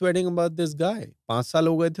was I sweating about this guy? 5 साल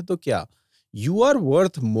हो गए थे तो क्या? You are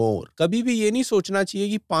worth more. कभी भी ये नहीं सोचना चाहिए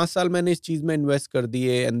कि 5 साल मैंने इस चीज में इन्वेस्ट कर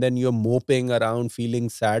दिए and then you're moping around feeling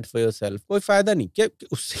sad for yourself. कोई फायदा नहीं. क्या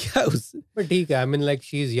उससे क्या उससे? But ठीक है, I mean like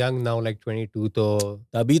she is young now, like 22, तो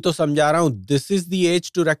तभी तो समझा रहा हूँ. This is the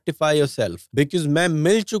age to rectify yourself. Because मैं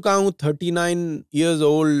मिल चुका हूँ 39 years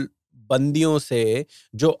old बंदियों से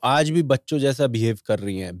जो आज भी बच्चों जैसा बिहेव कर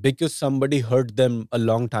रही हैं, because somebody hurt them a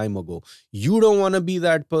long time ago. You don't want to be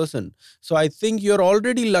that person. So I think you're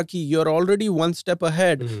already lucky. You're already one step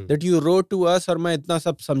ahead that you wrote to us और मैं इतना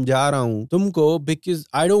सब समझा रहा हूँ तुमको, because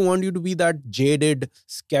I don't want you to be that jaded,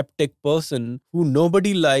 skeptic person who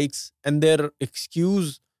nobody likes and their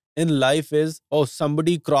excuse in life is, oh,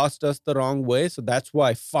 somebody crossed us the wrong way, so that's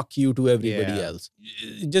why fuck you to everybody else.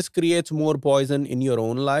 It just creates more poison in your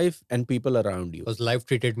own life and people around you. Because life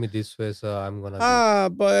treated me this way, so I'm gonna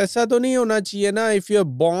but ऐसा तो नहीं होना चाहिए ना. If you're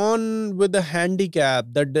born with a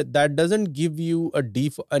handicap, that doesn't give you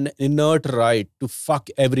an inert right to fuck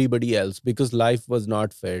everybody else because life was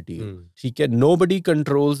not fair to you. ठीक है, nobody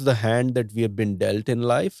controls the hand that we have been dealt in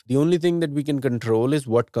life. The only thing that we can control is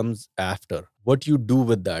what comes after. What you do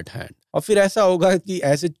with that hand. और फिर ऐसा होगा कि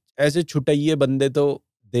ऐसे छुटैये बंदे तो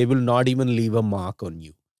they will not even leave a mark on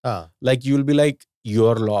you. Like you'll be like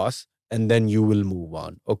your loss and then you will move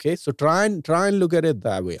on. Okay, so try and look at it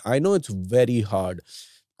that way. I know it's very hard.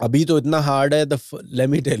 अभी तो इतना hard है. Let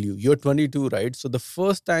me tell you, you're 22, right? So the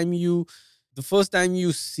first time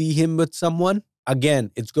you see him with someone, again,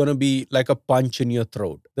 it's going to be like a punch in your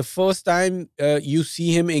throat. The first time you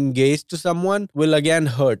see him engaged to someone will again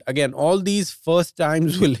hurt. Again, all these first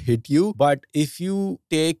times will hit you. But if you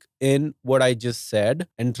take in what I just said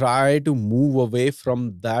and try to move away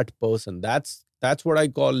from that person, that's what I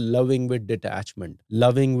call loving with detachment,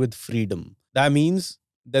 loving with freedom. That means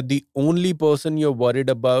that the only person you're worried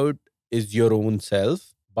about is your own self.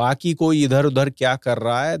 बाकी कोई इधर उधर क्या कर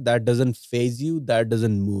रहा है, that doesn't phase you, that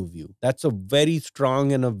doesn't move you. That's a very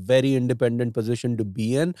strong and a very independent position to be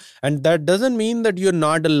in. And that doesn't mean that you're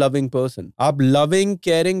not a loving person. आप loving,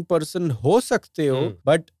 caring person हो सकते हो,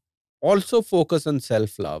 but also focus on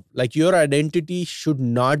self-love. Like your identity should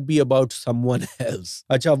not be about someone else.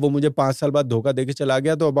 अच्छा, वो मुझे 5 साल बाद धोखा देके चला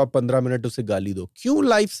गया तो अब आप 15 मिनट उसे गाली दो. क्यों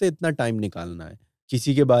लाइफ से इतना टाइम निकालना है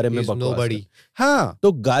किसी के बारे में बकवास? हाँ,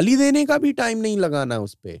 तो गाली देने का भी टाइम नहीं लगाना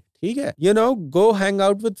उस पे. ठीक है, go hang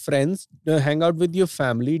out with friends, hang out with your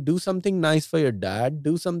family, do something nice for your dad,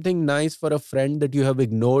 do something nice for a friend that you have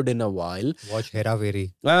ignored in a while. Watch Hera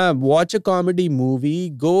Fairy. Watch a comedy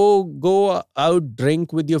movie. Go out,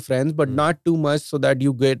 drink with your friends, but not too much so that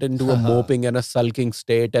you get into a moping and a sulking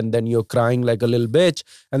state, and then you're crying like a little bitch,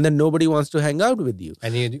 and then nobody wants to hang out with you.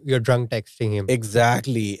 And you're drunk texting him.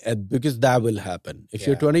 Exactly, because that will happen. If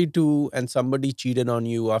you're 22 and somebody cheated on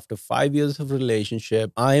you after 5 years of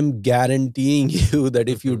relationship, I'm guaranteeing you that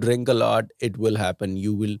if you drink a lot, it will happen.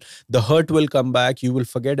 The hurt will come back. You will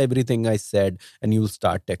forget everything I said and you will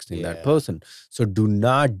start texting that person. So do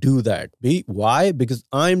not do that. Why? Because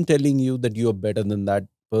I'm telling you that you're better than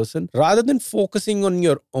that person. Rather than focusing on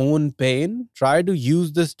your own pain, try to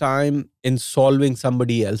use this time in solving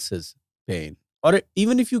somebody else's pain. Or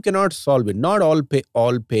even if you cannot solve it, not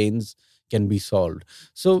all pains can be solved.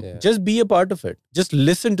 So just be a part of it. Just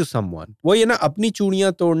listen to someone. वो ये ना, अपनी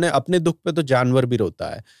चूड़ियां तोड़ने, अपने दुख पे तो जानवर भी रोता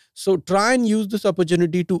है. So try and use this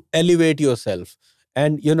opportunity to elevate yourself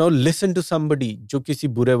and listen to somebody जो किसी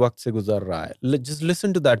बुरे वक्त से गुजर रहा है. Just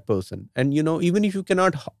listen to that person, and even if you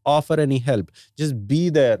cannot offer any help, just be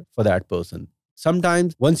there for that person.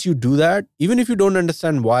 Sometimes once you do that, even if you don't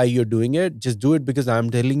understand why you're doing it, just do it because I'm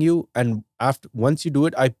telling you. And once you do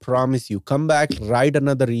it, I promise you, come back, write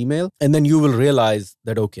another email, and then you will realize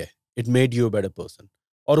that, okay, it made you a better person.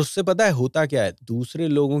 और उससे पता है होता क्या है, दूसरे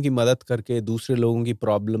लोगों की मदद करके, दूसरे लोगों की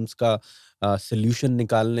प्रॉब्लम्स का सोल्यूशन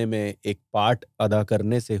निकालने में एक पार्ट अदा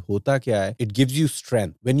करने से होता क्या है, it gives you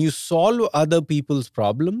strength. When you solve other people's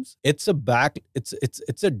problems,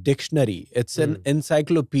 it's a dictionary, it's an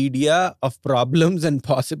encyclopedia of problems and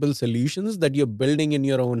possible solutions that you're building in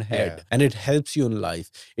your own head, and it helps you in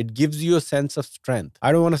life. It gives you a sense of strength.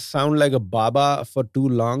 I don't want to sound like a baba for too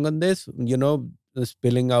long on this,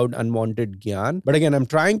 spilling out unwanted gyan. But again, I'm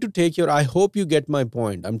trying to take I hope you get my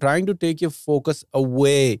point. I'm trying to take your focus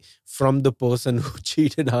away from the person who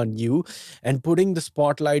cheated on you and putting the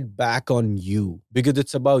spotlight back on you, because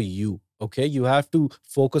it's about you. Okay, you have to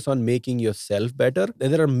focus on making yourself better.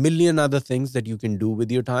 There are a million other things that you can do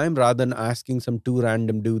with your time rather than asking some two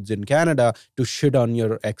random dudes in Canada to shit on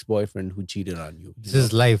your ex-boyfriend who cheated on you. This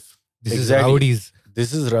is life. This is rowdies.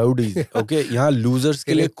 This is rowdies. Okay, यहाँ losers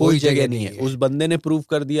के लिए कोई जगह नहीं है. उस बंदे ने प्रूव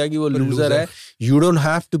कर दिया कि वो loser है. You don't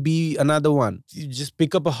have to be another one. You just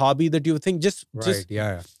pick up a hobby that you think just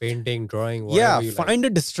painting, drawing, whatever you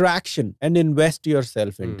find a distraction and invest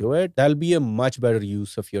yourself into it. That'll be a much better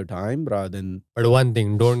use of your time rather than. But one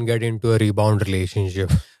thing, don't get into a rebound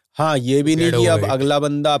relationship. हाँ, ये भी नहीं कि अब अगला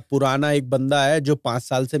बंदा पुराना एक बंदा है जो 5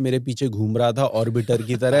 साल से मेरे पीछे घूम रहा था, ऑर्बिटर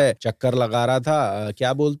की तरह चक्कर लगा रहा था,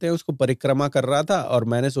 क्या बोलते हैं उसको, परिक्रमा कर रहा था, और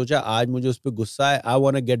मैंने सोचा आज मुझे उस पर गुस्सा है, I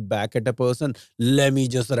want to get back at a person, let me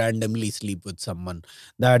just randomly sleep with someone.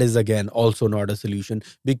 That is again also not a solution,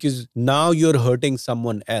 because now you are hurting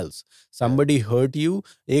someone else. somebody hurt you.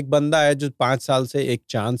 एक बंदा है जो 5 साल से एक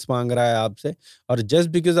chance मांग रहा है आपसे, और जस्ट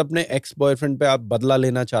बिकॉज अपने एक्स बॉयफ्रेंड पे आप बदला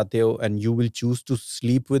लेना चाहते हो and you will choose to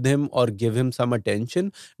sleep with him और give him some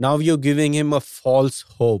attention, now you are giving him a false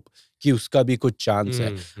hope कि उसका भी कुछ चांस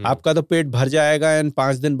है. आपका तो पेट भर जाएगा एंड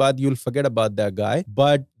 5 दिन बाद you will forget about that guy,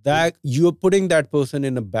 but that you are putting that person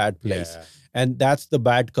in a bad place. And that's the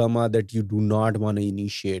bad karma that you do not want to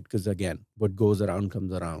initiate, because again, what goes around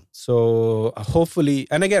comes around. So hopefully,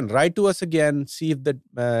 and again, write to us again, see if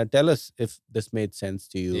tell us if this made sense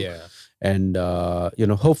to you. And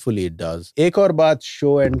hopefully it does. एक और बात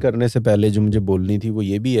show and करने से पहले जो मुझे बोलनी थी वो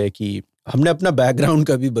ये भी है कि हमने अपना बैकग्राउंड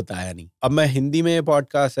कभी बताया नहीं. अब मैं हिंदी में ये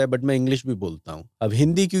पॉडकास्ट है बट मैं इंग्लिश भी बोलता हूँ. अब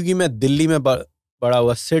हिंदी क्योंकि मैं दिल्ली में बड़ा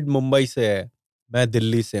हुआ, सिड मुंबई से है, मैं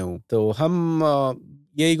दिल्ली से हूँ, तो हम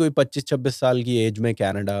यही कोई 25-26 साल की एज में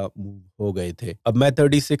कनाडा मूव हो गए थे. अब मैं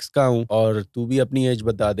 36 का हूँ और तू भी अपनी एज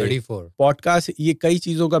बता दे. 34. पॉडकास्ट ये कई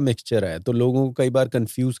चीजों का मिक्सचर है, तो लोगों को कई बार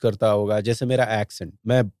कंफ्यूज करता होगा. जैसे मेरा एक्सेंट,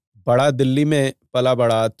 मैं बड़ा दिल्ली में पला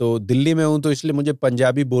बड़ा, तो दिल्ली में हूँ तो इसलिए मुझे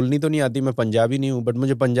पंजाबी बोलनी तो नहीं आती, मैं पंजाबी नहीं हूँ, बट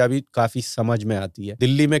मुझे पंजाबी काफी समझ में आती है.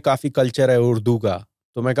 दिल्ली में काफी कल्चर है उर्दू का,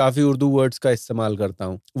 तो मैं काफी उर्दू वर्ड्स का इस्तेमाल करता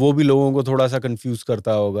हूँ. वो भी लोगों को थोड़ा सा कंफ्यूज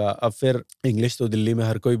करता होगा. अब फिर इंग्लिश तो दिल्ली में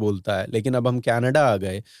हर कोई बोलता है, लेकिन अब हम कनाडा आ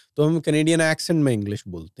गए तो हम कैनेडियन एक्सेंट में इंग्लिश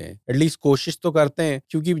बोलते हैं. एटलीस्ट कोशिश तो करते हैं,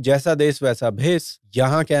 क्योंकि जैसा देश वैसा भेस.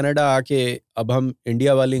 यहाँ कनाडा आके अब हम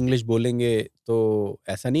इंडिया वाली इंग्लिश बोलेंगे तो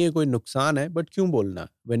ऐसा नहीं है कोई नुकसान है, बट क्यों बोलना.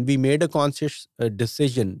 When we made a conscious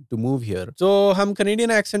decision to move here, तो हम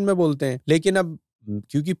कैनेडियन एक्सेंट में बोलते हैं. लेकिन अब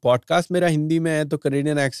क्योंकि पॉडकास्ट मेरा हिंदी में है तो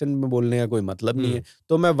कैनेडियन एक्सेंट में बोलने का कोई मतलब नहीं है.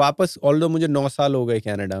 तो मैं वापस, ऑल्दो मुझे 9 साल हो गए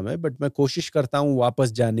कनाडा में, बट मैं कोशिश करता हूँ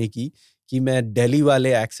वापस जाने की कि मैं दिल्ली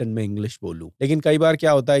वाले एक्सेंट में इंग्लिश बोलूं. लेकिन कई बार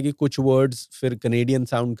क्या होता है कि कुछ वर्ड्स फिर कैनेडियन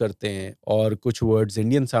साउंड करते हैं और कुछ वर्ड्स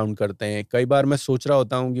इंडियन साउंड करते हैं. कई बार मैं सोच रहा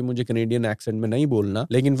होता हूँ कि मुझे कैनेडियन एक्सेंट में नहीं बोलना,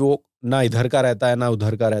 लेकिन वो ना इधर का रहता है ना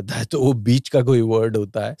उधर का रहता है, तो वो बीच का कोई वर्ड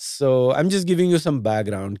होता है. So I am just giving you some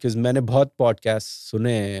background, because मैंने बहुत पॉडकास्ट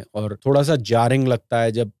सुने हैं और थोड़ा सा जारिंग लगता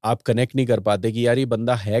है जब आप कनेक्ट नहीं कर पाते कि यार ये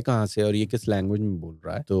बंदा है कहाँ से और ये किस लैंग्वेज में बोल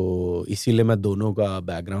रहा है. तो इसीलिए मैं दोनों का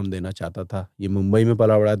बैकग्राउंड देना चाहता था. ये मुंबई में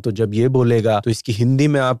पला बड़ा है, तो जब ये बोलेगा तो इसकी हिंदी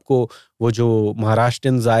में आपको वो जो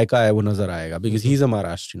महाराष्ट्रियन जायका है वो नजर आएगा, because he is a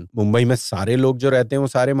Maharashtrian. Mumbai में सारे लोग जो रहते हैं वो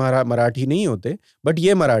सारे मराठी नहीं होते, बट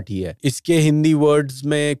ये मराठी है. इसके हिंदी वर्ड्स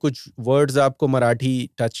में कुछ वर्ड्स आपको मराठी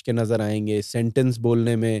टच के नजर आएंगे, सेंटेंस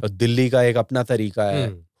बोलने में दिल्ली का एक अपना तरीका है.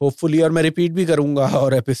 होपफुली, और मैं रिपीट भी करूंगा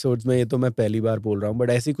और एपिसोड्स में, ये तो मैं पहली बार बोल रहा हूँ, बट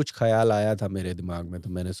ऐसी कुछ ख्याल आया था मेरे दिमाग में तो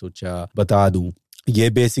मैंने सोचा बता दूं. ये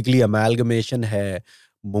बेसिकली अमेलगमेशन है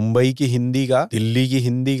मुंबई की हिंदी का, दिल्ली की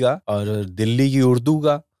हिंदी का और दिल्ली की उर्दू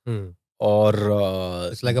का, और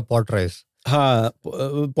it's like a pot rice. हाँ,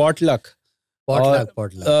 पॉटलक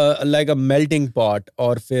लाइक अ मेल्टिंग पॉट.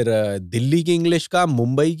 और फिर दिल्ली की इंग्लिश का,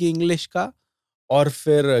 मुंबई की इंग्लिश का, और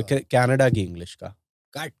फिर कनाडा की इंग्लिश का.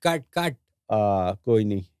 कट कोई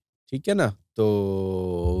नहीं, ठीक है ना.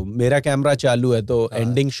 तो मेरा कैमरा चालू है तो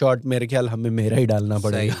एंडिंग शॉट मेरे ख्याल हमें मेरा ही डालना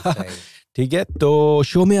पड़ेगा. ठीक है, तो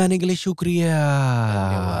शो में आने के लिए शुक्रिया.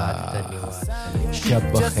 धन्यवाद.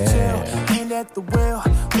 शब बखैर. At the wheel,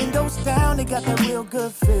 windows down, they got that real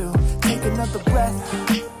good feel. Take another breath,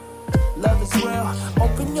 love is real.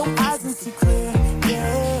 Open your eyes and see clear,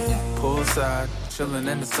 yeah. Poolside, chilling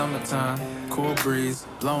in the summertime. Cool breeze,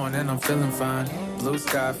 blowing and I'm feeling fine. Blue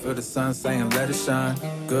sky, feel the sun saying let it shine.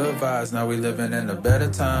 Good vibes, now we living in the better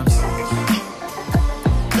times.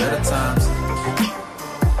 Better times.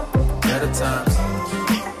 Better times.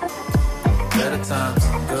 Better times.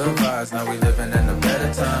 Good vibes, now we living in the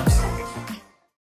better times.